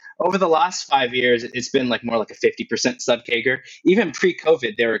 years. Over the last 5 years, it's been like more like a 50% sub CAGR. Even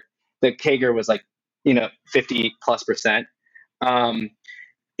pre-COVID, the CAGR was like 50+%.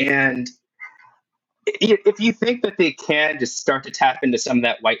 And if you think that they can just start to tap into some of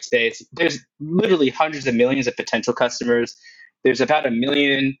that white space, there's literally hundreds of millions of potential customers. There's about 1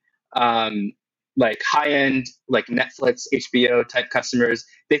 million like high-end, like Netflix, HBO type customers,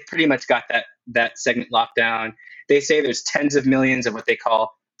 they've pretty much got that segment locked down. They say there's tens of millions of what they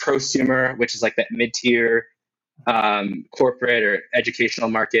call prosumer, which is like that mid-tier corporate or educational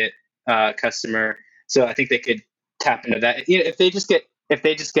market customer. So I think they could tap into that. You know, if they just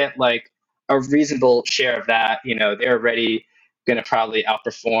get like a reasonable share of that, you know, they're already going to probably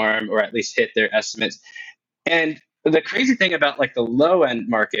outperform or at least hit their estimates. And the crazy thing about like the low end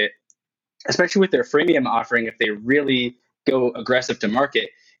market, especially with their freemium offering, if they really go aggressive to market,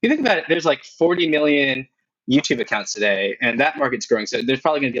 you think about it, there's like 40 million YouTube accounts today, and that market's growing. So there's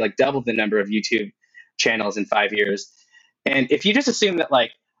probably going to be like double the number of YouTube channels in 5 years. And if you just assume that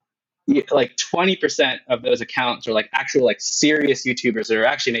like 20% of those accounts are like actual like serious YouTubers that are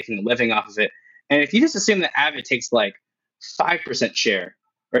actually making a living off of it, and if you just assume that Avid takes like 5% share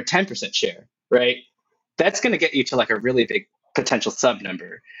or 10% share, right? That's going to get you to like a really big potential sub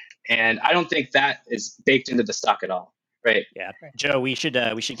number. And I don't think that is baked into the stock at all, right? Yeah, Joe, we should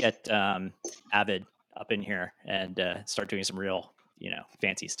get Avid up in here and start doing some real,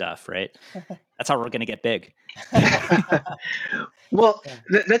 fancy stuff, right? That's how we're going to get big. Well,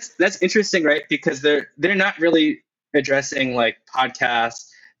 that's interesting, right? Because they're not really addressing like podcasts.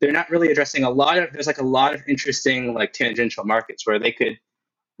 They're not really addressing there's like a lot of interesting like tangential markets where they could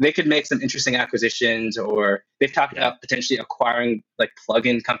make some interesting acquisitions, or they've talked about potentially acquiring like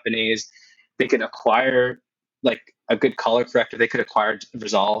plugin companies. They could acquire like a good color corrector. They could acquire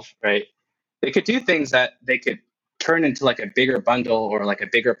Resolve, right? They could do things that they could turn into like a bigger bundle or like a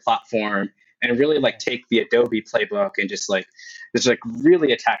bigger platform and really like take the Adobe playbook and just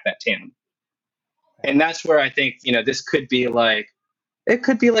really attack that TAM. And that's where I think, this could be like, it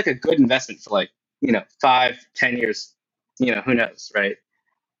could be like a good investment for like, 5-10 years, who knows, right?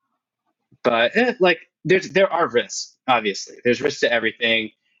 But there are risks, obviously. There's risks to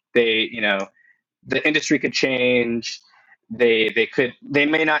everything. The industry could change. They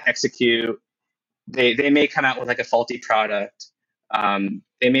may not execute. They may come out with like a faulty product.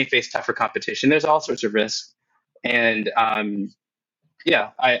 They may face tougher competition. There's all sorts of risks. And I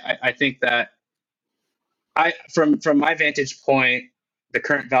think that from my vantage point, the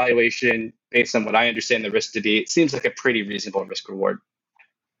current valuation, based on what I understand the risk to be, it seems like a pretty reasonable risk reward.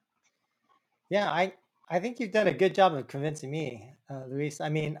 Yeah, I think you've done a good job of convincing me, Luis. I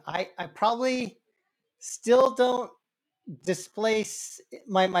mean, I probably still don't displace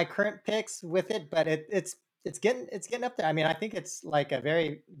my current picks with it, but it's getting up there. I mean, I think it's like a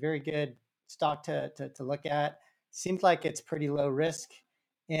very, very good stock to look at. Seems like it's pretty low risk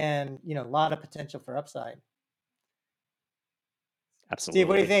and a lot of potential for upside. Absolutely. Steve,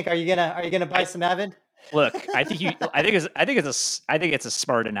 what do you think? Are you gonna buy some Avid? Look, I think it's a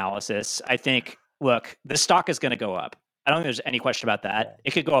smart analysis. I think, look, the stock is going to go up. I don't think there's any question about that. Yeah.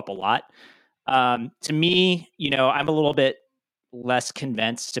 It could go up a lot. To me, I'm a little bit less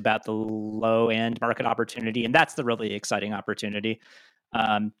convinced about the low end market opportunity, and that's the really exciting opportunity.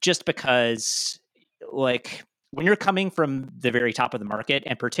 Just because, like, when you're coming from the very top of the market,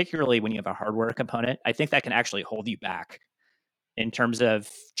 and particularly when you have a hardware component, I think that can actually hold you back in terms of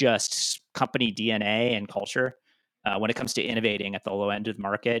just company DNA and culture. When it comes to innovating at the low end of the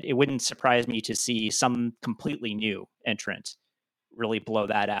market, it wouldn't surprise me to see some completely new entrant really blow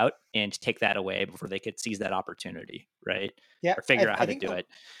that out and take that away before they could seize that opportunity, right? Yeah, or figure out how to do it.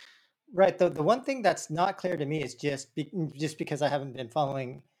 Right. The one thing that's not clear to me is just because I haven't been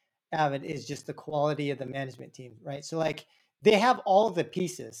following Avid is just the quality of the management team, right? So like they have all of the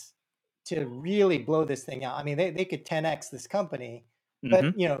pieces to really blow this thing out. I mean, they could 10x this company, but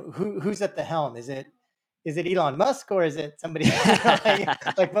who's at the helm? Is it Elon Musk or is it somebody what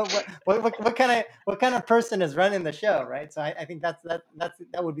kind of person is running the show, right? So I think that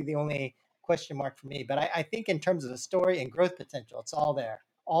would be the only question mark for me. But I think in terms of the story and growth potential, it's all there.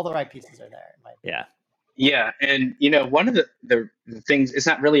 All the right pieces are there. In my opinion. Yeah. And one of the things, it's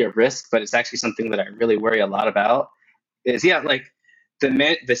not really a risk, but it's actually something that I really worry a lot about is like the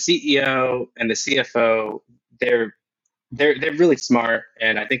CEO and the CFO, they're really smart,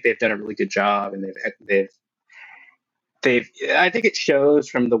 and I think they've done a really good job, and they've I think it shows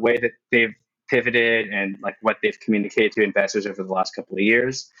from the way that they've pivoted and like what they've communicated to investors over the last couple of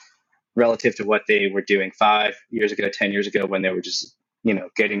years relative to what they were doing 5 years ago, 10 years ago, when they were just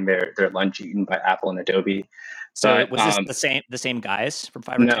getting their lunch eaten by Apple and Adobe. So was this the same guys from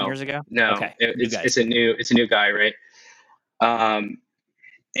 5 or 10 years ago? No, okay. It's a new guy, right?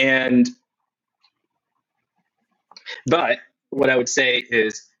 But what I would say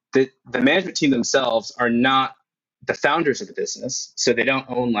is that the management team themselves are not the founders of the business, so they don't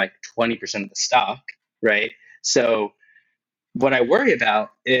own like 20% of the stock, right? So what I worry about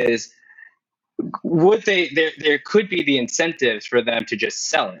is would they? There could be the incentives for them to just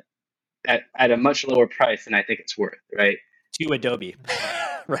sell it at a much lower price than I think it's worth, right? To Adobe,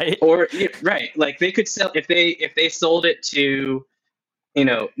 right? Or right, like they could sell if they sold it to,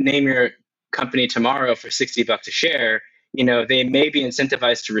 name your company tomorrow for $60 a share. They may be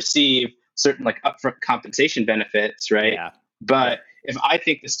incentivized to receive certain like upfront compensation benefits, right? Yeah. But if I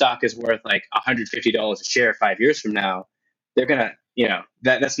think the stock is worth like $150 a share 5 years from now, they're gonna,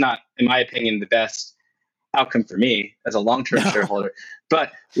 that's not, in my opinion, the best outcome for me as a long-term shareholder.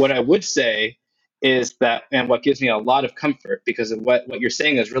 But what I would say is that, and what gives me a lot of comfort, because of what you're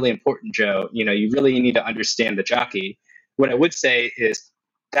saying is really important, Joe. You really need to understand the jockey. What I would say is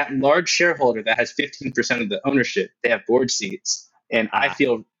that large shareholder that has 15% of the ownership, they have board seats, and I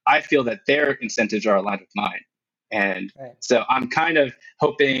feel that their incentives are aligned with mine. And so I'm kind of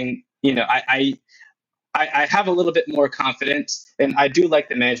hoping, I have a little bit more confidence, and I do like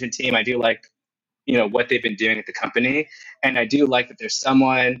the management team. I do like, what they've been doing at the company, and I do like that there's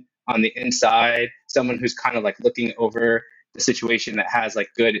someone on the inside, someone who's kind of like looking over the situation that has like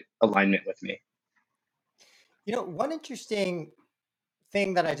good alignment with me. One interesting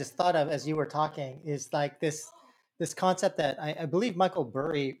thing that I just thought of as you were talking is like this concept that I believe Michael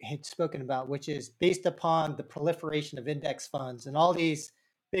Burry had spoken about, which is based upon the proliferation of index funds and all these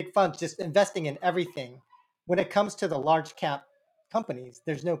big funds just investing in everything. When it comes to the large cap companies,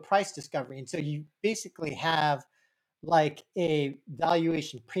 there's no price discovery. And so you basically have like a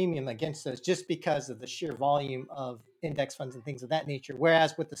valuation premium against those just because of the sheer volume of index funds and things of that nature.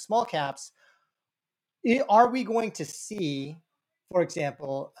 Whereas with the small caps, are we going to see, for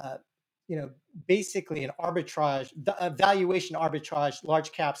example, basically an arbitrage, a valuation arbitrage,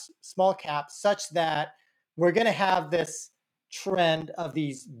 large caps, small caps, such that we're going to have this trend of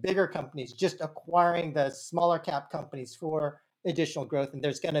these bigger companies just acquiring the smaller cap companies for additional growth, and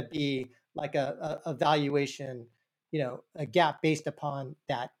there's going to be like a valuation, a gap based upon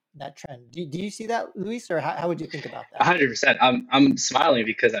that trend. Do you see that, Luis, or how would you think about that? 100%. I'm smiling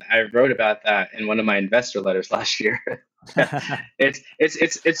because I wrote about that in one of my investor letters last year.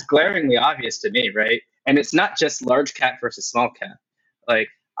 It's glaringly obvious to me, right? And it's not just large cap versus small cap. Like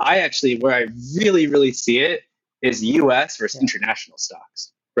where I really, really see it is U.S. versus international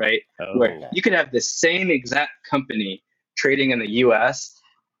stocks, right? Where you could have the same exact company trading in the U.S.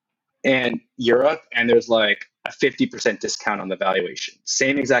 and Europe, and there's like a 50% discount on the valuation.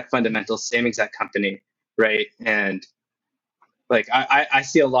 Same exact fundamentals, same exact company, right? And like I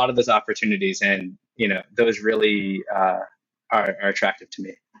see a lot of those opportunities, and those really are attractive to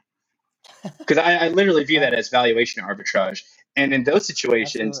me, because I literally view that as valuation arbitrage. And in those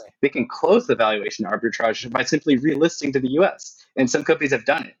situations, they can close the valuation arbitrage by simply relisting to the U.S. And some companies have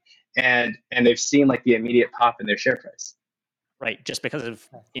done it, and they've seen like the immediate pop in their share price. Right, just because of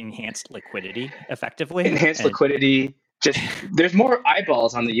enhanced liquidity, effectively. Enhanced liquidity. Just there's more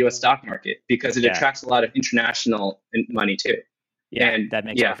eyeballs on the U.S. stock market because it attracts a lot of international money too. Yeah, and that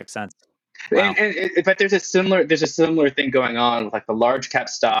makes perfect sense. Wow. But there's a similar thing going on with like the large cap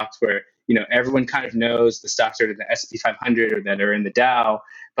stocks where everyone kind of knows the stocks are in the S&P 500 or that are in the Dow,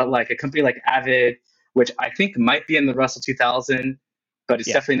 but like a company like Avid, which I think might be in the Russell 2000, but it's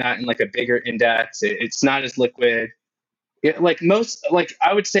definitely not in like a bigger index. It's not as liquid.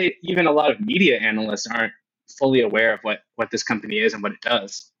 I would say even a lot of media analysts aren't fully aware of what this company is and what it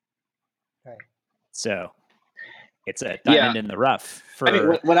does. Right. So it's a diamond in the rough.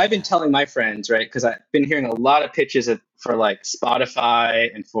 What I've been telling my friends, right? Because I've been hearing a lot of pitches for like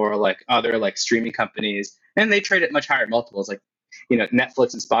Spotify and for like other like streaming companies, and they trade at much higher multiples, like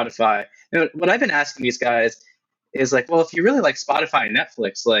Netflix and Spotify. What I've been asking these guys is like, well, if you really like Spotify and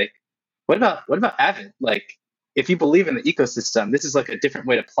Netflix, like, what about Avid? Like, if you believe in the ecosystem, this is like a different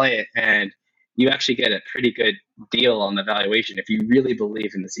way to play it, and you actually get a pretty good deal on the valuation if you really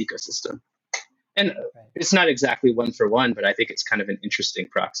believe in this ecosystem. And it's not exactly one for one, but I think it's kind of an interesting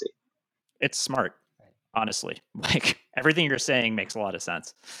proxy. It's smart, honestly. Like everything you're saying makes a lot of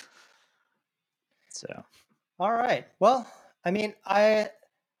sense. So, all right. Well, I mean, I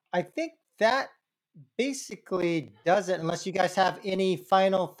think that basically does it. Unless you guys have any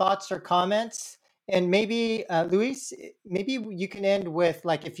final thoughts or comments. And maybe, Luis, maybe you can end with,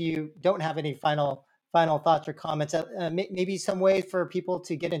 like, if you don't have any final thoughts or comments, maybe some way for people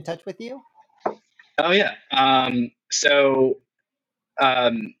to get in touch with you. Oh yeah.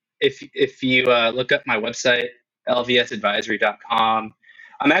 If you look up my website, lvsadvisory.com,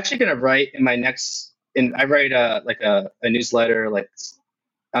 I'm actually going to write in my next. I write a newsletter. Like,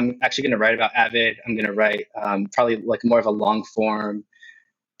 I'm actually going to write about Avid. I'm going to write probably like more of a long form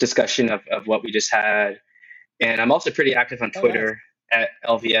discussion of what we just had, and I'm also pretty active on Twitter. at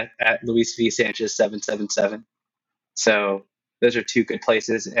Luis V. Sanchez 777. So those are two good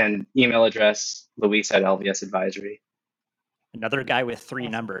places. And email address, Luis at LVS Advisory. Another guy with 3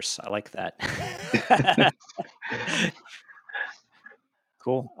 numbers. I like that.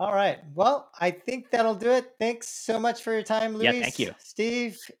 Cool. All right. Well, I think that'll do it. Thanks so much for your time, Luis. Yeah, thank you.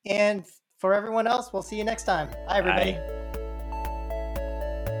 Steve, and for everyone else, we'll see you next time. Bye, everybody. Bye.